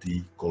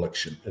the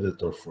collection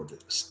editor for the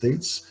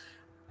states,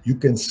 you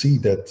can see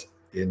that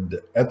in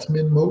the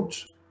admin mode,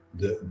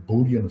 the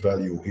Boolean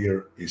value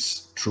here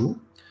is true.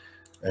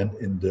 And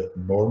in the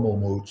normal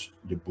mode,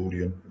 the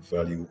Boolean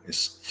value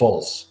is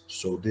false.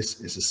 So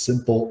this is a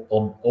simple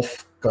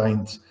on-off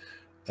kind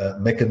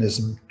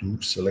mechanism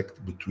to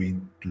select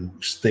between two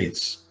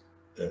states.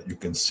 You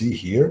can see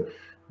here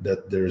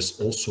that there is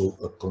also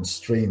a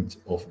constraint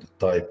of the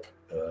type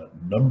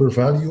number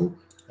value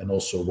and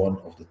also one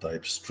of the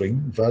type string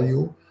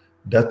value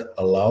that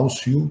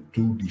allows you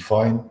to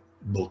define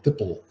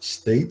multiple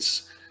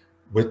states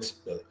with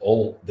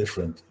all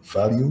different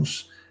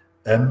values.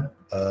 And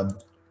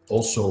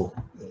also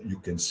you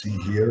can see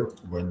here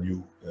when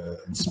you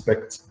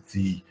inspect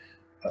the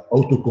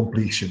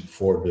auto-completion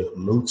for the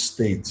load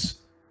states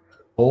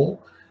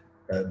call,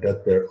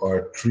 that there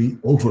are 3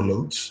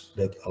 overloads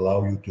that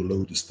allow you to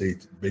load the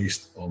state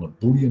based on a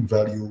Boolean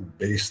value,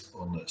 based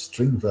on a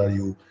string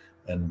value,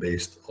 and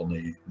based on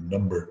a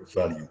number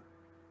value.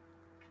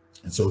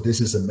 And so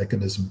this is a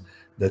mechanism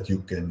that you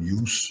can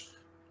use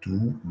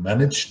to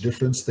manage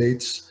different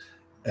states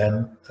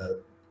and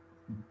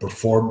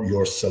perform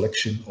your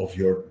selection of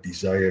your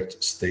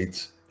desired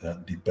state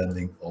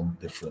depending on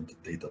different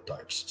data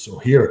types. So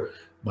here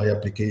my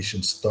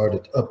application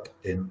started up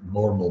in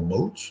normal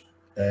mode.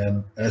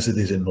 And as it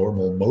is in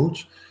normal mode,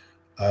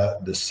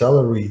 the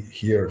salary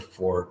here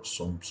for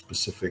some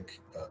specific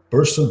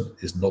person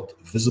is not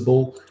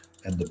visible,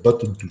 and the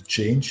button to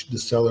change the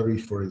salary,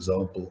 for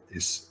example,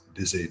 is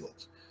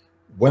disabled.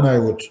 When I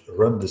would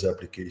run this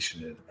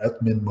application in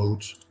admin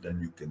mode,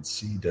 then you can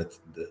see that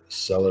the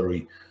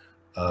salary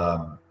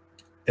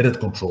edit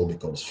control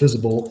becomes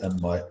visible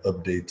and my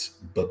update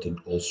button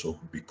also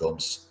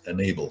becomes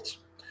enabled.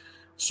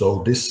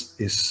 So this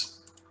is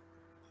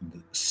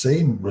the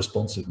same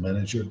responsive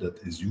manager that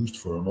is used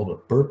for another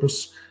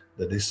purpose,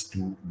 that is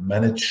to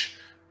manage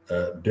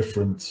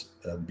different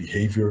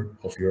behavior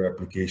of your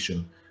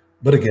application,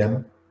 but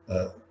again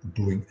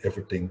doing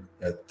everything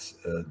at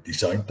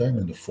design time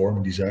in the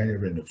form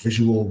designer in a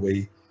visual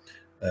way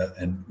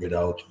and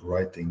without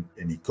writing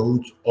any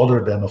code,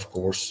 other than of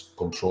course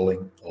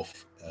controlling of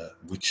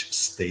which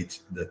state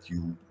that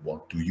you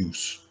want to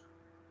use.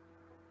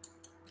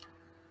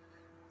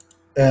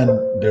 And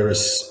there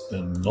is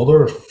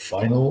another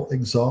final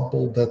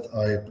example that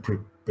I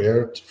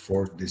prepared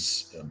for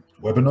this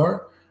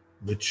webinar,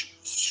 which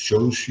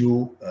shows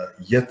you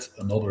yet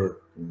another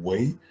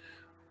way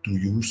to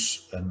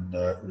use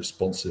a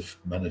responsive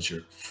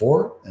manager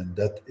for, and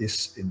that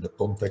is in the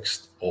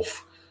context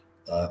of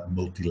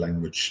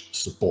multi-language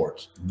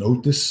support.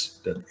 Notice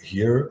that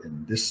here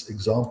in this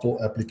example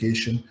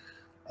application,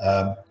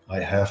 I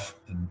have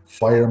a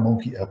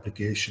FireMonkey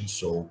application.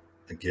 So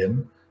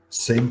again,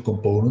 same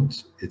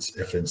component, it's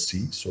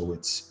FNC, so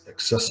it's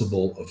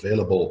accessible,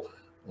 available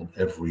on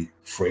every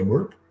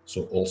framework,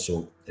 so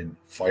also in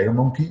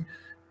FireMonkey.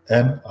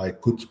 And I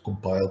could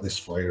compile this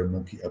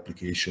FireMonkey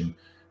application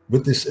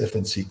with this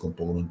FNC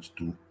component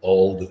to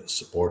all the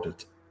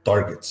supported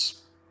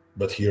targets.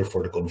 But here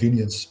for the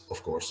convenience,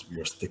 of course, we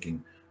are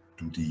sticking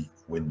to the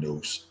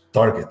Windows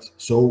target.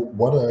 So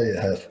what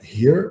I have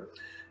here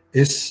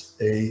is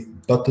a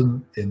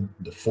button in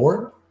the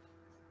form,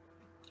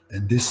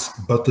 and this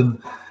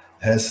button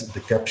has the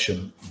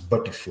caption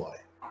butterfly.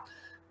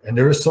 And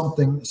there is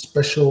something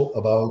special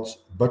about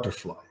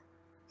butterfly.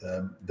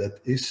 That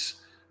is,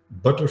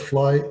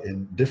 butterfly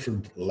in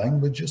different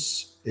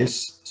languages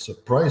is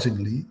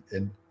surprisingly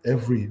in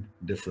every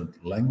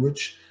different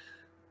language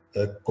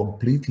a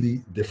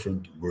completely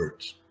different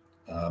word.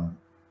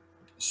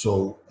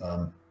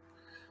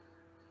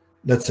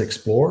 Let's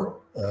explore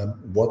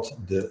what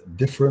the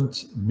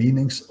different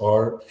meanings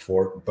are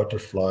for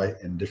butterfly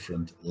in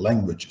different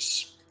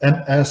languages.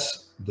 And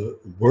as the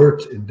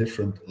word in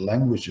different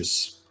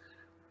languages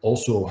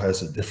also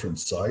has a different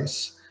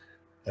size,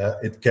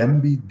 it can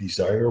be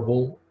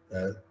desirable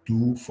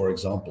to, for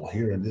example,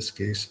 here in this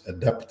case,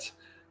 adapt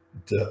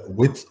the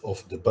width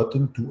of the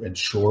button to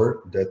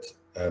ensure that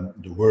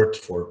the word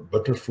for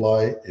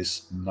butterfly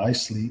is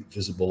nicely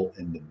visible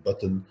in the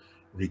button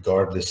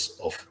regardless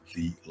of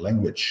the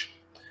language.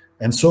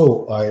 And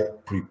so I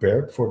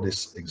prepared for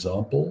this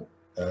example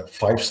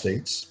 5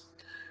 states.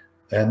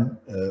 And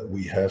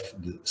we have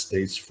the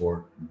states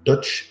for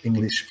Dutch,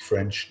 English,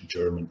 French,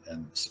 German,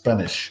 and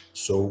Spanish.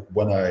 So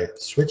when I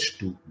switch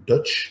to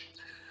Dutch,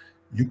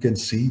 you can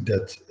see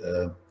that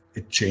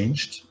it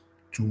changed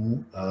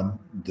to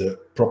the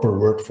proper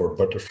word for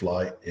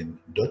butterfly in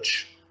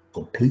Dutch.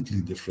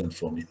 completely different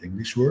from the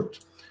English word.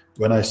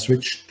 When I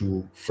switch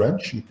to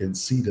French, you can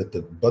see that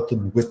the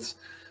button width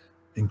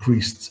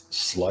increased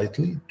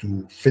slightly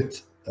to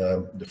fit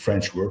the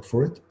French word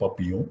for it,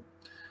 papillon.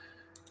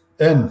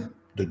 And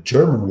the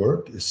German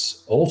word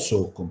is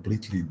also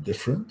completely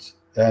different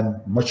and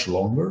much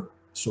longer.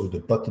 So the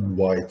button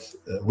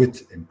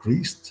width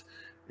increased.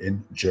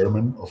 In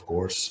German, of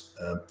course,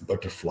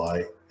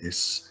 butterfly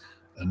is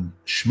ein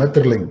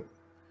Schmetterling.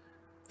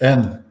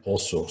 And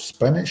also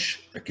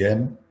Spanish,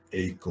 again,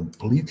 a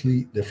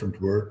completely different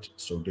word,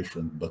 so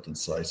different button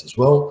size as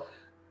well.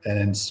 And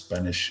in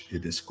Spanish,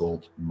 it is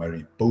called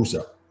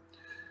mariposa.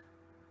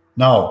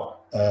 Now,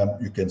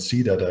 you can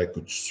see that I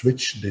could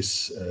switch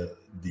these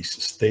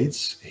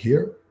states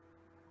here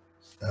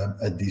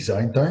at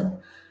design time.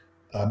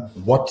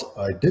 What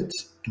I did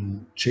to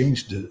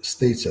change the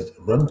states at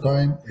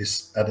runtime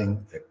is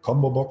adding a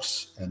combo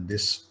box, and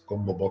this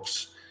combo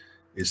box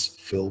is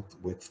filled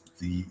with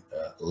the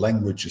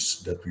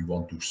languages that we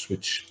want to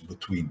switch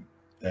between.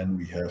 And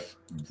we have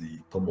the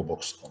combo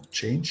box on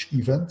change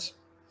event.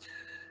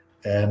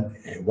 And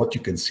what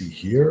you can see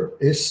here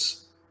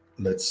is,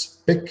 let's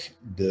pick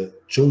the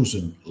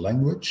chosen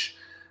language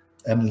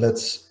and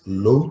let's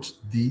load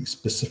the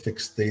specific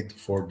state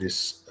for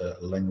this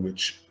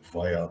language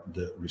via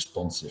the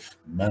responsive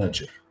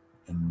manager.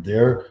 And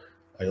there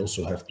I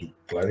also have to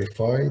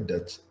clarify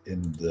that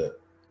in the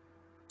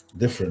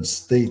different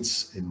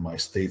states in my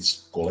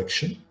states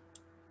collection,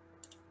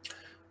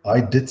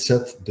 I did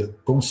set the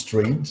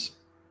constraint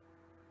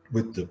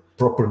with the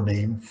proper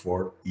name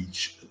for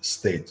each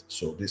state.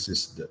 So this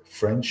is the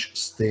French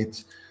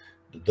state,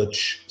 the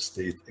Dutch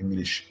state,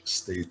 English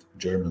state,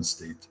 German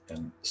state,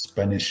 and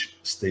Spanish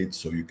state.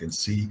 So you can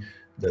see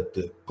that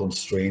the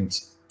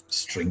constraint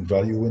string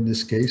value in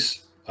this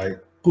case, I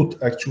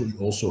could actually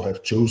also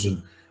have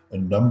chosen a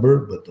number,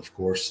 but of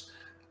course,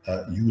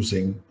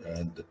 using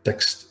the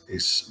text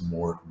is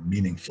more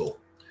meaningful.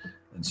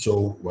 And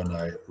so when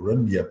I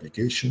run the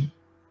application,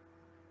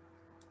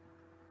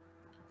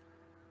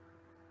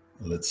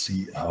 let's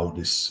see how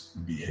this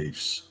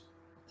behaves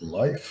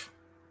live.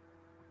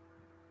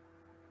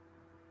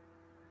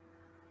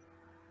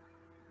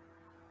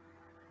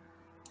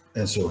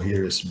 And so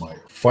here is my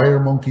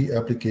FireMonkey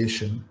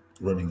application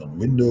running on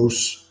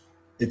Windows.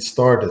 It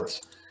started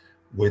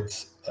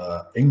with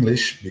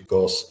English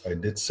because I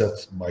did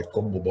set my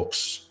combo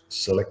box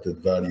selected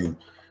value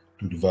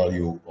to the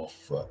value of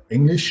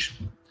English.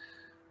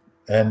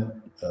 And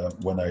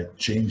when I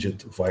change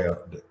it via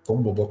the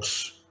combo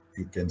box,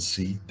 you can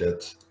see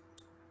that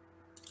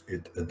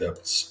it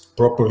adapts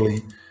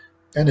properly,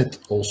 and it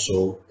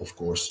also, of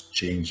course,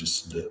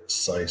 changes the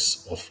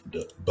size of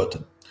the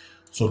button.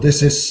 So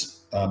this is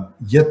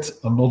yet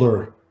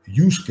another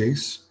use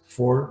case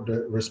for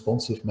the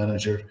responsive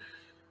manager.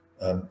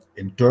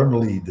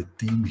 Internally, the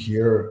team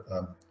here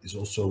is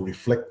also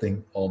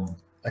reflecting on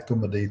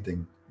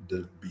accommodating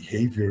the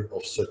behavior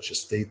of such a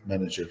state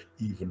manager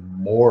even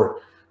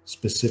more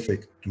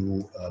specific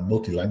to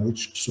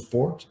multi-language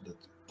support. That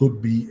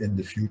could be in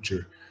the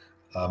future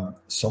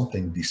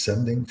something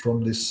descending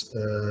from this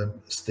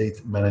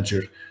state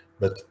manager,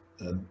 but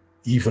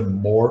even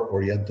more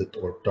oriented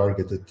or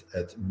targeted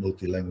at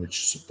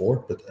multi-language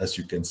support. But as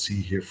you can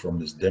see here from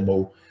this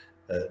demo,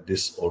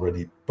 this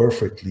already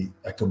perfectly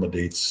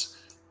accommodates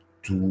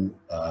to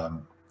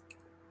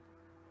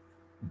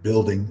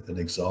building an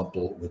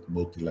example with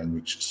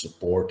multi-language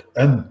support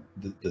and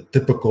the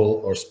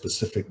typical or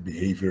specific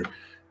behavior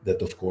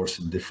that, of course,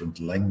 in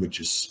different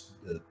languages,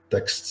 the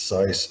text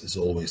size is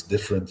always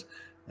different,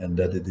 and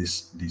that it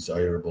is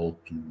desirable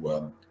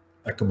to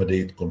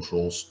accommodate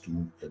controls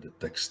to the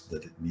text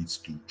that it needs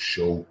to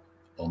show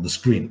on the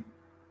screen.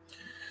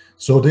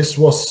 So this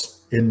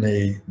was, in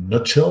a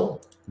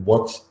nutshell,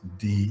 what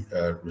the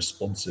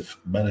responsive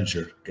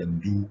manager can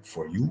do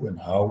for you and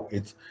how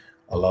it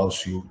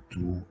allows you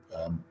to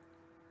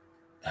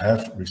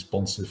have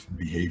responsive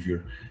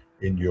behavior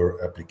in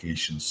your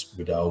applications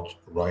without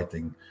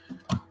writing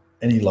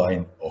any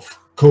line of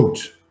code.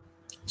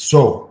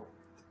 So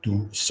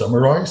to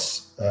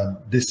summarize,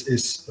 this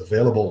is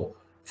available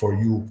for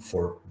you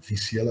for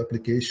VCL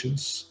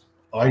applications,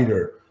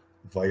 either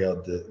via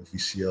the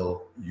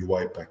VCL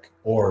UI pack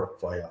or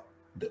via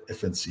the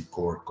FNC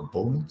core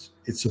component.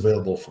 It's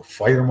available for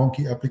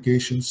FireMonkey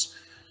applications.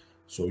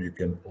 So you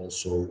can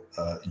also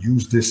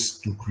use this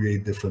to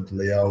create different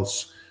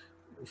layouts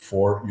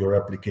for your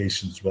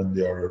applications when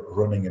they are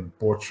running in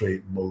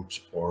portrait mode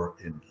or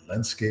in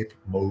landscape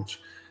mode.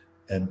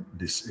 And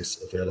this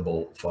is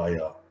available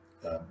via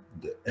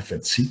the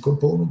FNC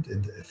component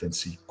in the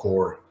FNC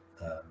core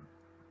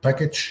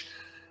package.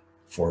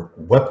 For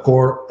web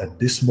core, at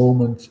this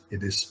moment,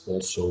 it is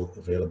also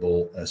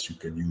available, as you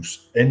can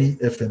use any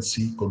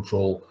FNC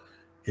control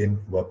in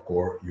web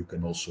core. You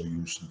can also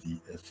use the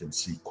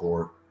FNC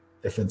core,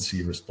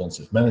 FNC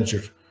responsive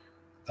manager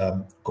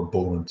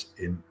component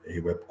in a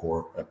web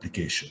core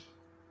application.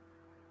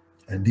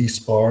 And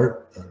these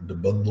are the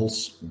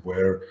bundles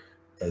where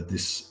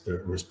this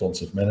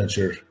responsive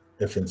manager,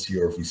 FNC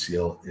or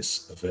VCL,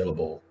 is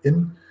available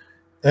in.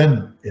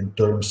 And in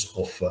terms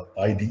of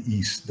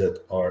IDEs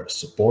that are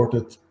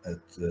supported, at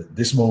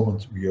this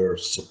moment we are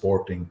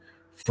supporting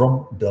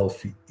from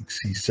Delphi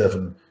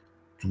XE7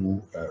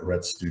 to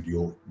Red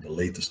Studio, the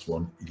latest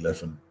one,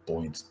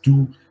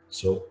 11.2.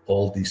 So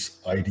all these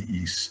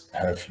IDEs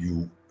have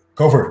you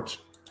covered.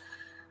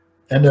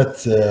 And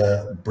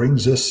that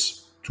brings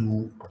us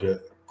to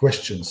the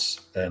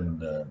questions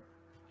and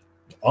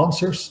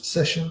answers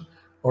session,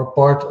 or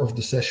part of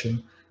the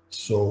session.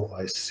 So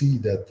I see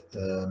that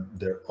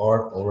there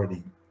are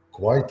already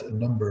quite a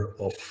number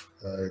of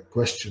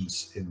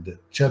questions in the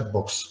chat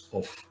box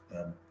of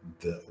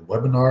the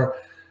webinar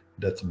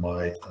that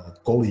my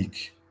colleague,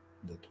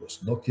 that was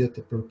not yet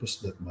the purpose,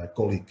 that my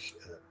colleague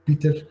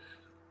Peter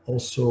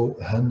also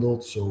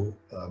handled. So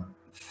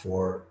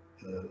for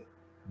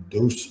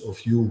those of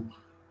you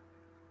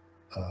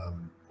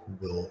who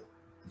will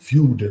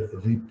view the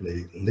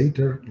replay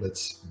later,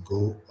 let's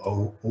go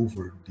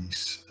over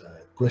these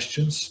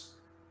questions.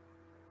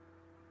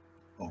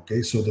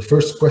 Okay, so the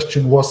first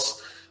question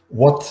was,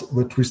 what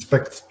with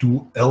respect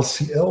to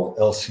LCL?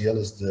 LCL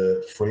is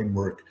the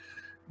framework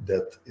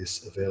that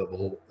is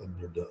available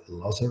under the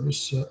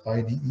Lazarus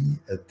IDE.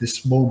 At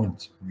this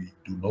moment, we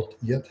do not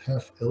yet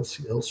have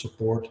LCL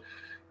support.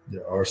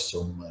 There are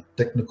some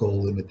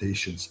technical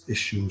limitations,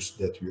 issues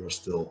that we are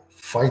still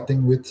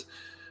fighting with.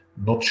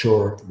 Not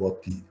sure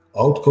what the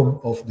outcome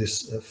of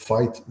this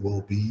fight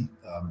will be.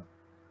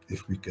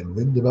 If we can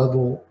win the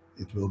battle,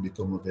 it will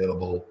become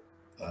available.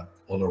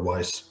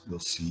 Otherwise, we'll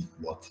see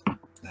what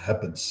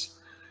happens.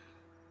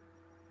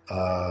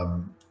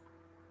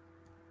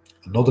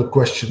 Another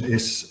question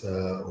is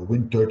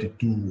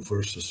Win32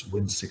 versus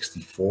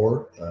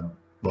Win64.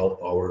 Well,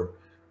 our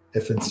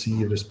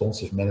FNC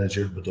responsive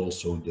manager, but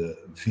also the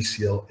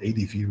VCL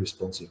ADV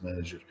responsive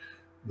manager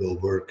will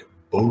work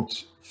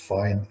both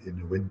fine in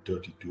a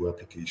Win32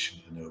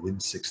 application and a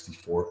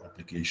Win64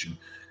 application.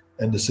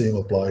 And the same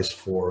applies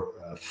for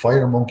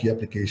FireMonkey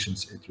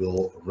applications. It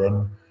will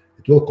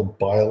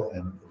compile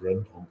and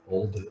run on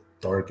all the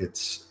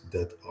targets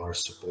that are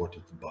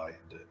supported by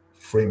the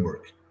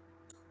framework.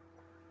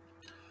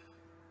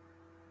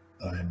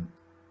 I'm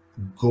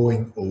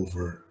going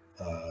over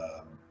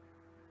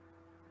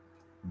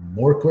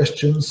more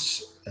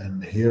questions,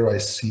 and here I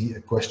see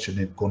a question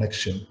in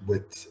connection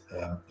with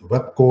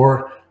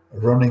WebCore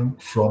running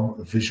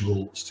from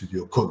Visual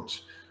Studio Code.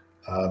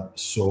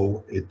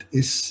 So it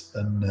is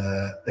an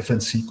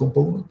FNC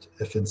component.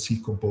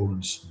 FNC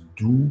components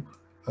do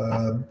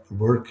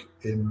work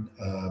in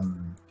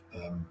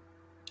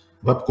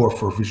WebCore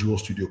for Visual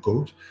Studio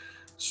Code.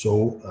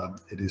 So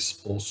it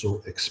is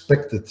also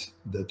expected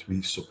that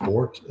we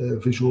support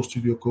Visual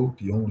Studio Code.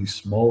 The only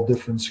small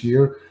difference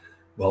here,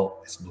 well,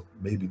 it's not,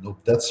 maybe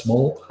not that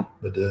small,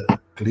 but the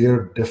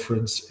clear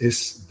difference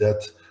is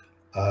that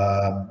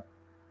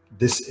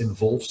this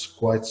involves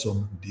quite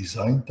some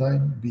design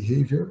time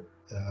behavior.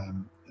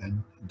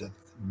 And that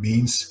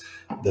means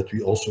that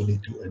we also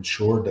need to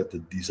ensure that the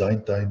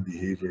design time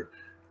behavior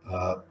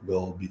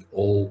will be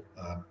all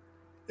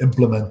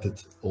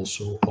implemented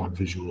also on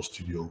Visual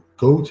Studio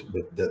Code,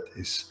 but that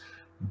is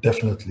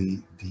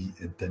definitely the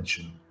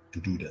intention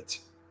to do that.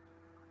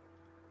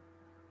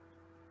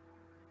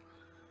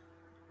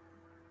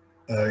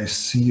 I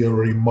see a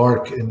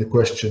remark in the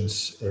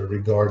questions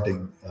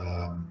regarding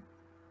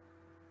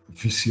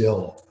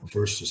VCL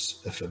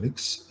versus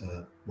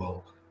FMX.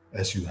 Well,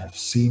 as you have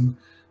seen,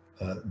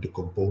 the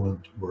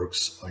component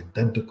works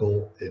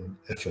identical in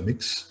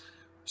FMX.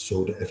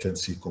 So the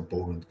FNC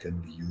component can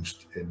be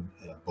used in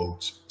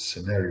both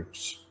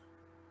scenarios.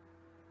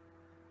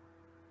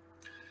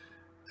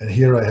 And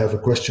here I have a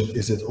question,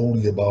 is it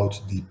only about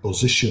the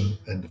position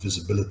and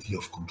visibility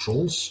of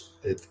controls?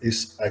 It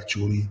is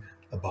actually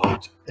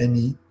about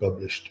any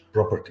published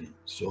property.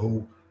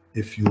 So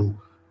if you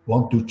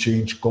want to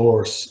change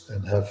colors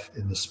and have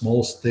in a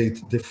small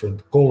state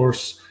different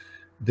colors,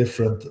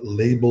 different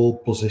label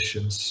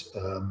positions,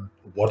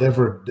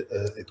 whatever,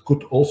 it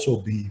could also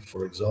be,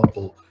 for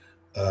example,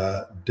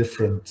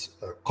 different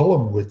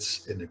column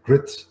widths in a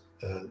grid.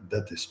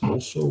 That is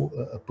also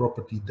a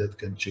property that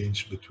can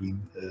change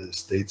between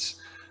states.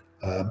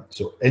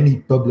 So any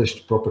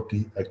published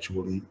property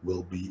actually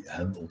will be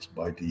handled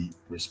by the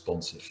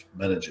responsive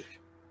manager.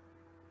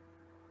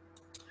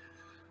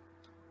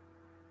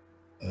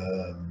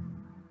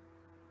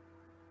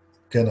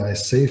 Can I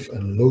save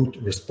and load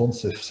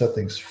responsive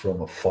settings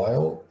from a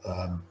file?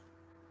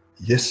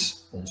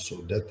 Yes,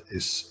 also that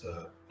is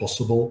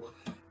possible.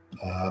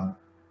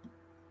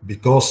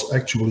 Because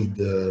actually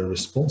the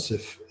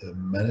responsive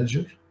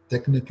manager,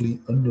 technically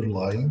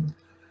underlying,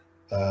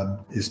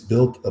 is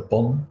built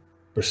upon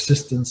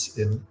persistence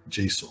in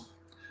JSON.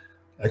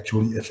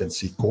 Actually,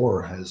 FNC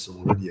Core has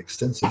already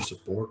extensive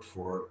support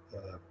for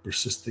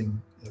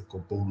persisting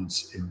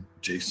components in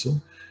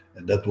JSON.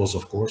 And that was,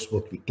 of course,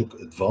 what we took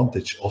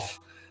advantage of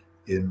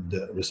in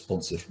the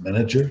responsive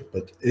manager.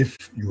 But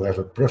if you have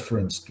a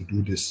preference to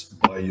do this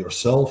by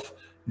yourself,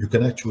 you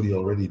can actually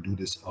already do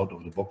this out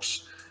of the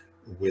box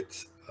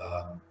with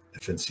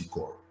FNC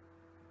Core.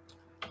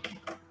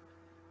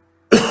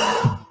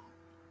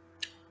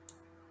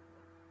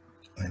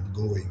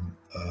 going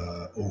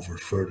over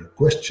further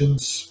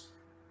questions.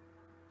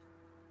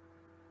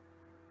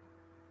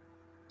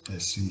 I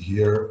see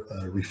here,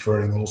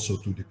 referring also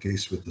to the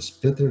case with the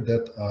splitter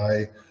that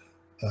I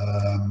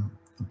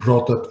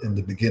brought up in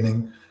the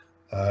beginning.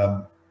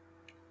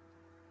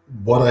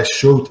 What I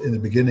showed in the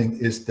beginning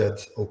is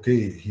that,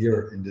 okay,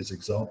 here in this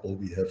example,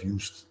 we have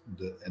used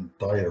the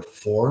entire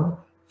form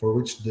for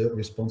which the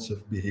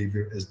responsive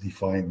behavior is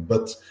defined,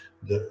 but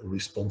the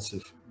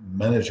responsive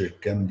manager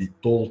can be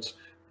told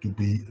to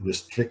be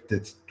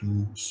restricted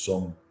to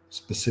some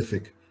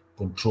specific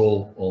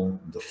control on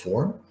the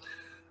form.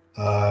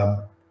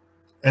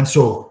 And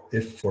so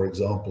if, for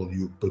example,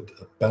 you put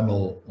a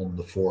panel on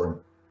the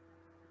form,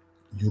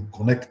 you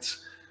connect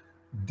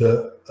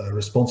the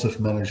responsive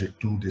manager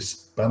to this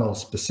panel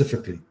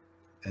specifically,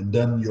 and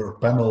then your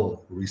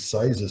panel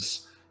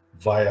resizes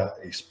via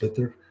a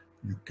splitter,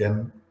 you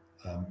can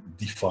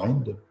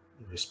define the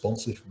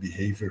responsive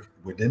behavior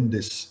within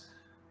this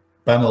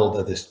panel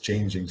that is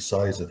changing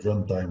size at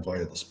runtime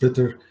via the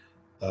splitter,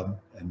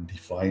 and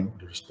define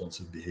the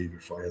responsive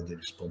behavior via the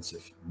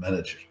responsive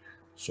manager.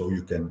 So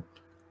you can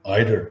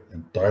either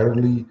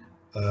entirely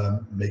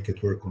make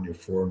it work on your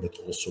form, but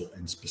also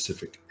in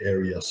specific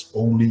areas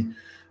only.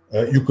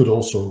 You could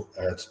also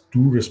add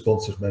 2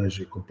 responsive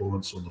manager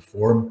components on the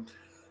form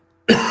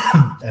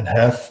and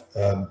have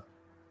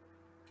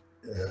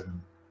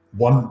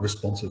one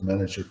responsive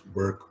manager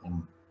work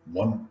on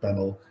one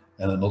panel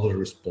and another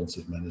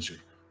responsive manager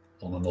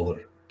on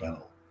another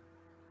panel.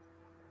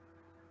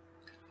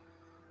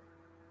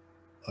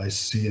 I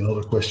see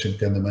another question,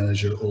 can the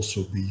manager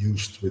also be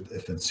used with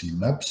FNC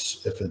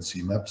maps?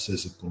 FNC maps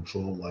is a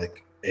control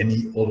like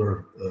any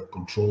other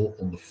control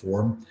on the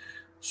form.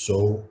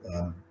 So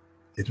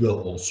it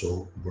will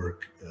also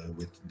work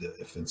with the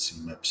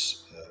FNC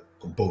maps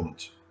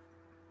component.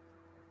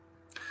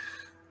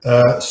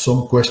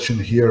 Some question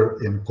here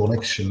in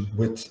connection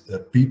with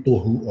people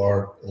who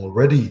are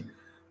already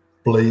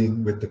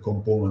playing with the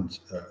component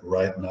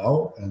right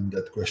now, and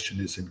that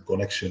question is in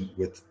connection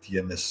with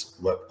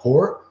TMS Web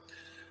Core.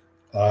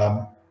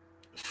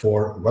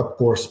 For Web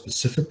Core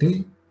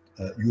specifically,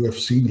 you have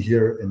seen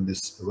here in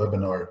this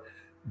webinar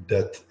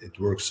that it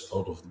works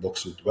out of the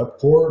box with Web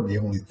Core. The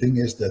only thing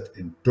is that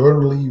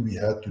internally we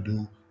had to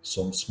do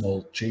some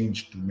small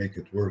change to make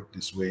it work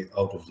this way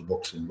out of the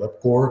box in Web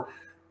Core,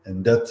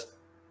 and that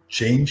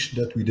change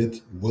that we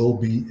did will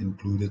be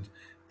included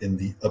in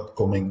the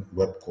upcoming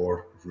Web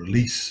Core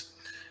release.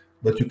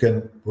 But you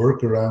can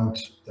work around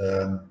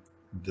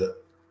the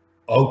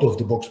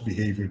out-of-the-box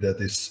behavior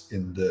that is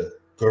in the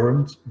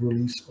current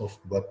release of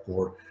Web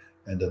Core,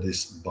 and that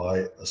is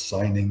by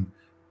assigning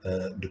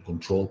the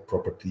control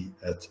property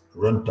at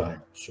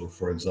runtime. So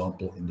for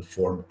example, in the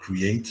form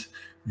create,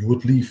 you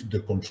would leave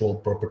the control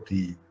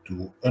property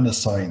to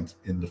unassigned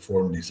in the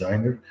form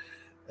designer,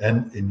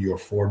 and in your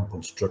form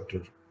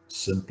constructor,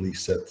 simply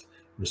set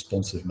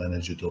responsive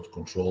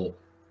manager.control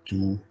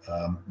to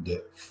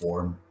the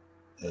form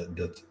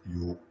that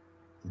you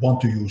want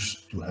to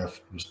use to have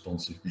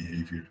responsive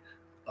behavior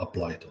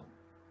applied on.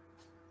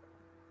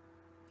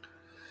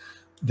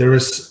 There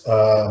is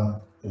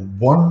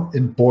one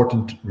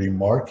important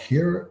remark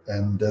here,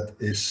 and that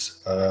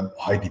is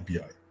high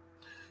DPI.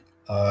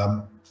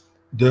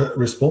 The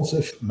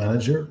responsive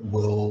manager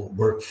will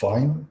work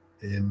fine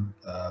in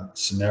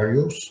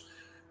scenarios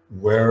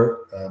where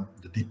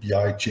the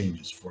DPI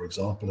changes. For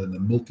example, in a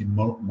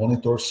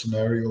multi-monitor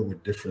scenario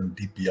with different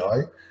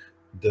DPI,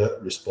 the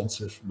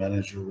responsive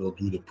manager will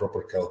do the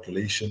proper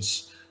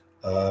calculations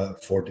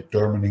for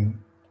determining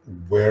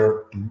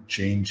where to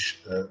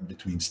change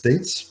between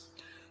states.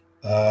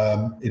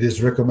 It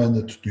is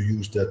recommended to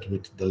use that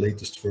with the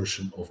latest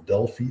version of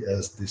Delphi,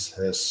 as this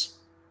has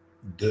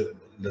the,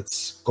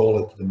 let's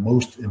call it, the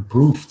most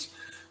improved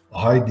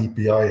high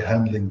DPI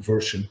handling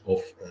version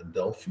of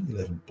Delphi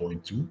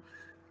 11.2.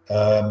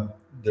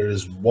 There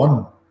is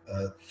one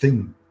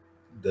thing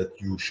that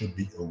you should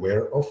be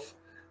aware of,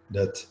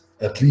 that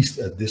at least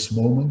at this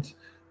moment,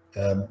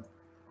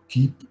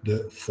 keep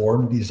the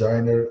form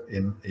designer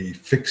in a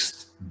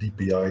fixed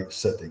DPI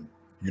setting.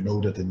 You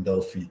know that in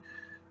Delphi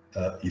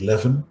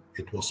 11,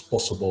 it was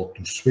possible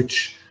to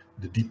switch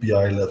the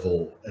DPI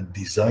level and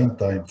design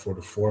time for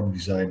the form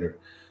designer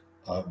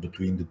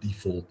between the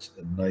default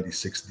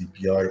 96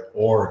 DPI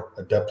or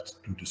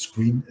adapt to the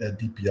screen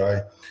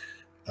DPI.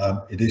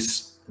 It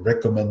is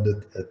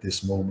recommended at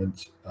this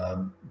moment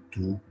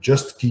to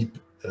just keep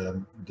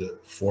the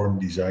form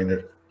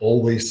designer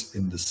always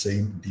in the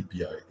same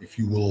DPI. If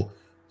you will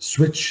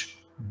switch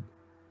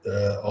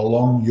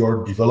along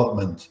your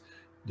development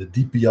the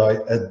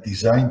DPI at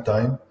design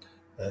time,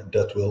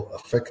 that will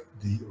affect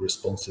the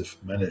responsive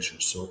manager.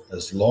 So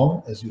as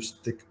long as you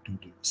stick to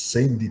the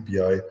same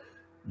DPI,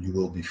 you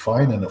will be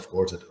fine. And of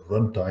course, at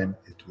runtime,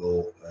 it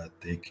will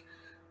take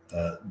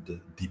the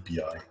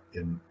DPI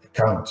in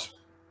account.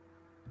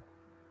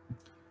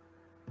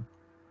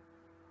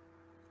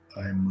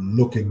 I'm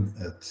looking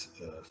at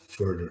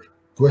further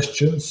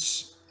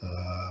questions.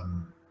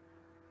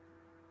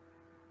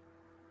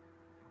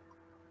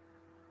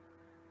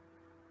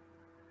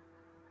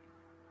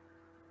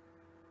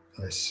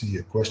 I see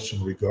a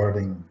question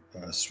regarding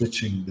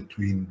switching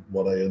between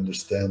what I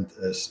understand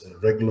as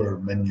regular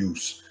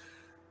menus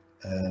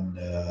and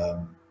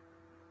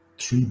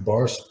 3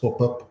 bars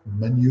pop-up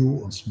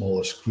menu on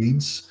smaller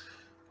screens.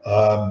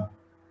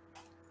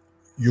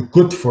 You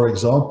could, for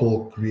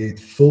example, create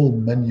full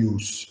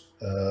menus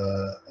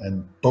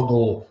and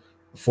toggle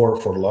for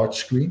large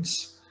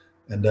screens,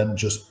 and then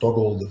just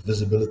toggle the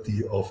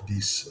visibility of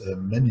these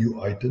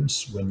menu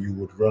items when you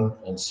would run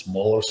on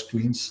smaller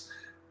screens,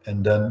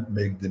 and then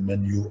make the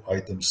menu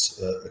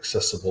items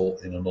accessible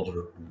in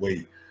another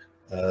way.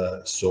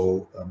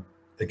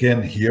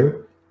 Again,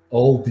 here,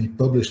 all the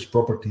published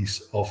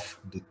properties of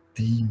the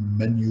T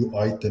menu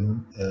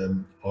item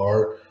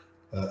are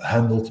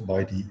handled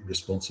by the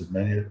responsive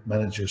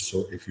manager.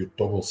 So if you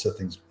toggle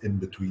settings in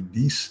between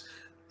these,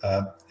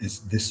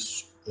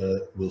 this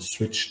will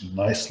switch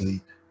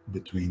nicely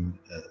between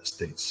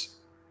states.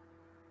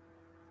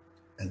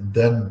 And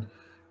then,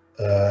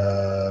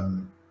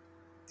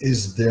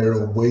 is there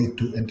a way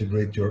to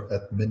integrate your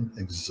admin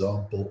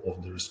example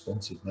of the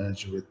responsive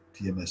manager with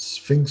TMS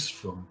Sphinx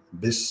from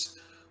this?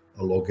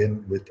 A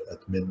login with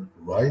admin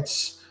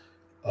rights.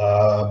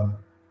 I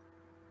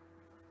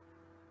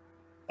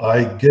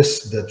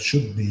guess that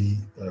should be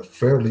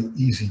fairly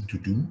easy to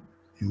do.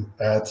 You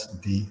add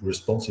the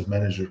responsive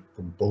manager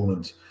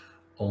component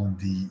on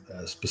the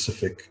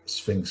specific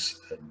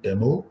Sphinx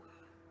demo,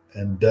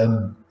 and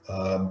then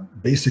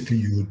basically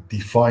you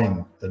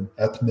define an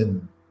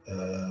admin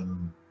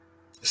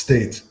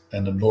state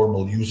and a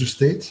normal user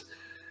state.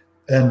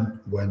 And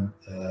when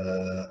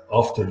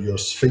after your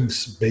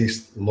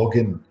Sphinx-based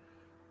login,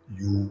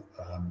 you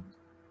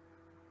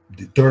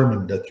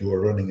determine that you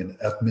are running in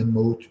admin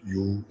mode,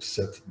 you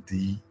set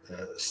the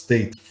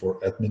state for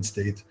admin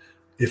state.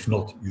 If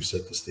not, you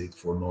set the state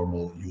for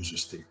normal user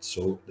state.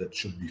 So that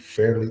should be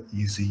fairly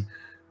easy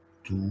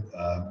to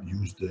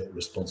use the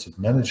responsive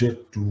manager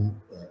to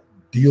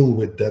deal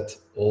with that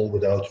all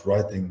without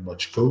writing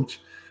much code,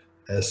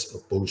 as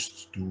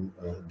opposed to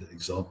the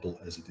example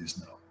as it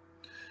is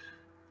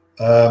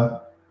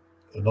now.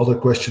 Another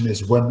question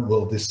is, when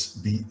will this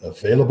be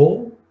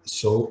available?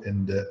 So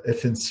in the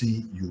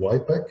FNC UI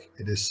pack,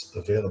 it is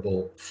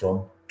available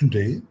from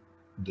today,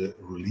 the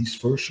release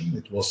version.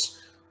 It was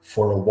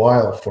for a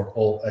while for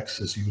all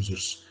access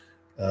users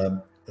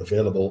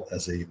available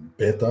as a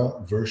beta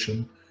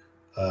version,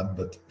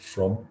 but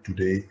from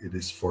today it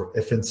is for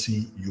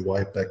FNC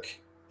UI pack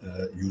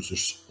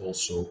users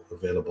also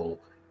available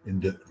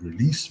in the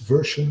release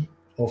version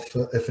of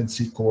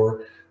FNC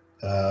Core.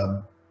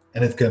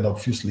 And it can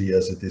obviously,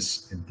 as it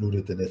is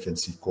included in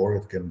FNC Core,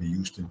 it can be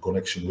used in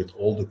connection with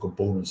all the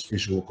components,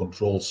 visual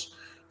controls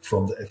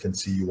from the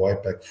FNC UI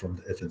pack, from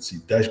the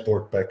FNC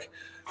dashboard pack,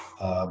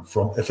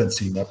 from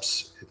FNC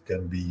maps. It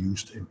can be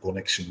used in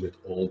connection with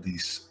all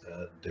these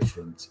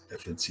different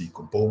FNC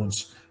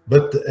components.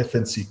 But the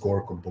FNC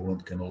Core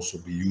component can also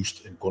be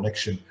used in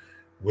connection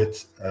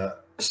with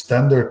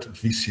standard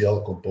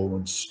VCL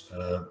components.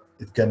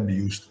 It can be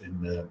used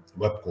in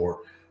WebCore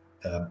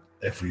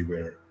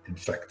everywhere, in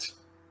fact.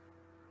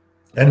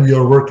 And we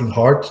are working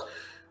hard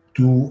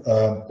to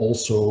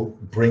also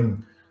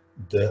bring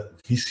the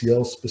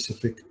VCL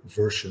specific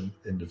version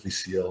in the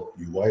VCL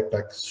UI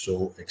pack.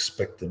 So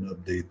expect an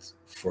update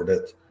for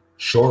that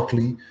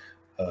shortly,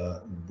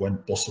 when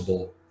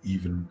possible,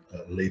 even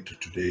later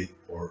today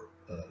or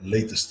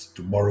latest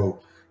tomorrow.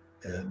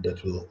 And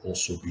that will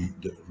also be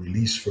the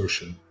release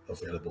version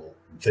available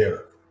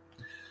there.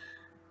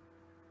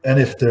 And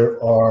if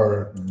there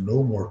are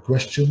no more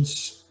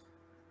questions,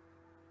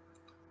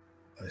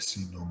 I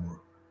see no more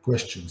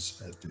questions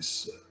at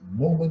this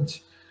moment.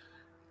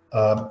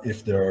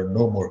 If there are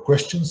no more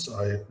questions,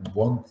 I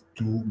want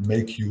to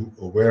make you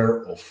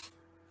aware of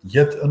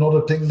yet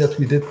another thing that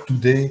we did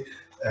today.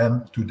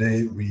 And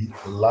today we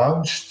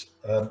launched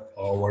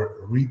our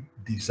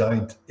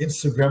redesigned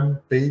Instagram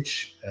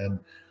page, and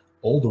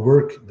all the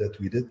work that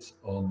we did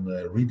on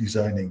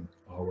redesigning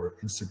our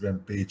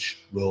Instagram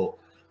page will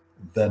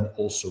then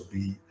also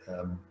be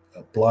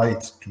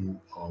applied to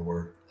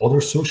our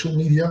other social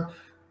media.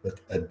 But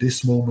at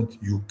this moment,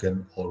 you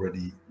can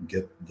already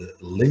get the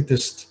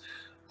latest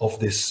of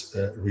this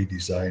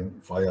redesign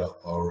via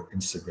our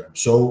Instagram.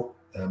 So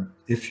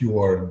if you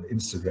are an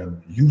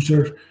Instagram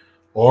user,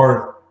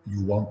 or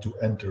you want to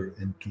enter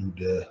into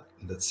the,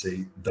 let's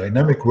say,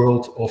 dynamic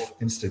world of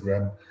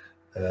Instagram,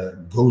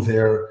 go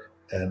there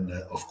and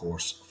of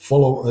course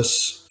follow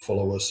us.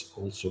 Follow us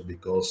also,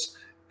 because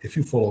if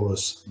you follow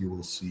us, you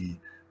will see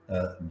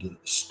the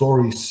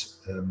stories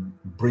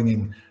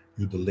bringing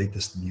you the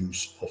latest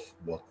news of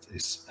what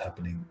is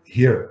happening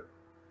here.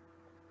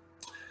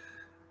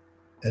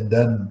 And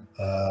then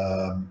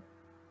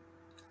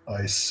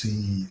I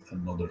see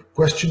another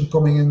question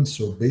coming in.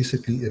 So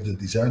basically, if the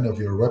design of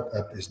your web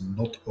app is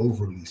not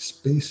overly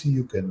spacey,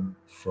 you can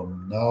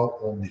from now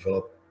on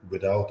develop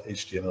without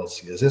HTML,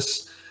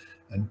 CSS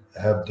and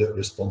have the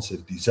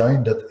responsive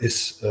design. That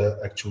is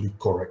actually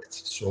correct.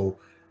 So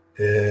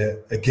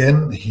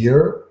again,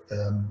 here,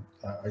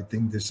 I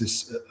think this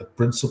is a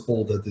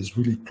principle that is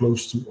really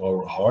close to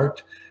our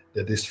heart,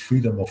 that is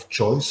freedom of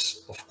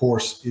choice. Of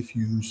course, if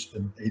you use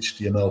an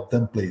HTML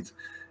template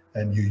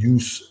and you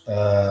use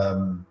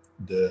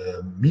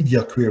the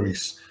media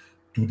queries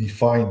to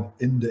define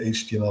in the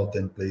HTML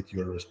template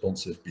your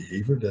responsive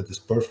behavior, that is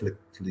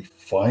perfectly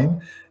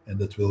fine, and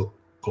that will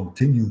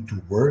continue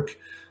to work.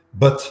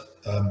 But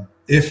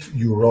if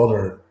you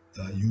rather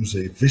use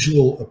a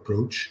visual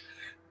approach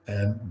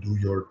and do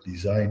your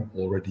design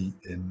already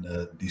in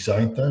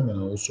design time,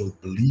 and also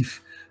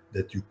believe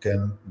that you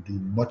can do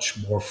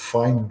much more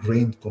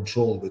fine-grained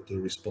control with the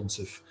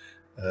responsive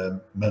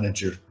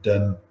manager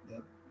than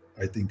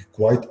I think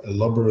quite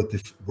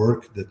elaborative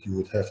work that you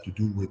would have to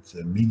do with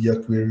media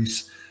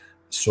queries.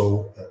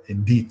 So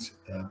indeed,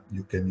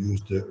 you can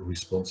use the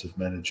responsive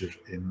manager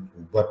in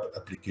web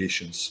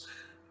applications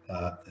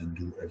and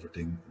do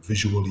everything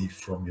visually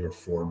from your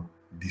form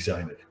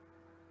designer.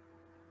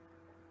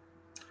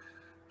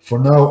 For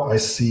now, I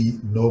see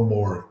no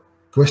more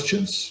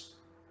questions.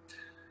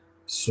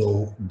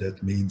 So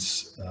that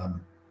means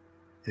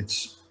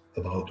it's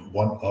about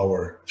 1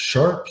 hour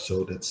sharp.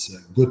 So that's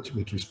good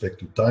with respect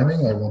to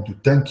timing. I want to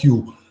thank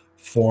you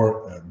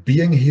for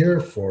being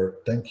here,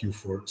 thank you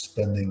for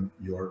spending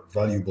your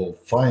valuable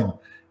time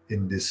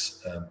in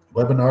this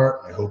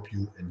webinar. I hope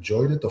you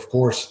enjoyed it. Of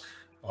course,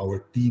 our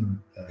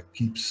team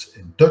keeps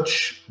in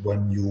touch.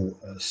 When you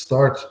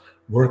start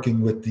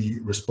working with the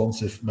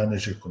responsive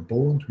manager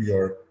component, we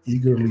are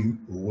eagerly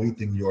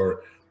awaiting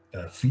your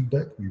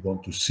feedback. We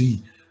want to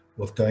see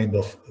what kind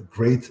of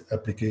great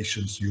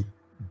applications you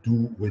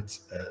do with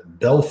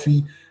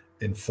Delphi.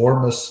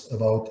 Inform us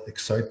about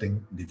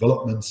exciting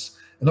developments.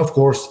 And of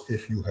course,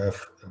 if you have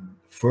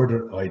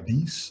further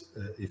ideas,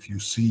 if you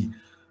see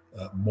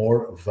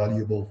more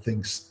valuable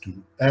things to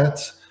add,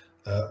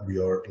 we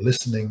are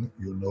listening.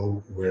 You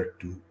know where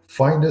to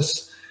find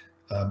us.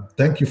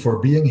 Thank you for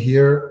being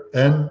here,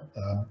 and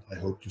I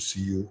hope to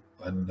see you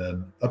on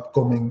an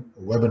upcoming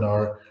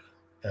webinar.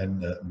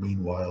 And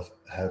meanwhile,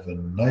 have a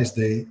nice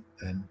day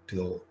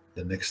until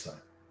the next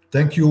time.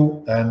 Thank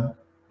you, and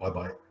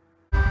bye-bye.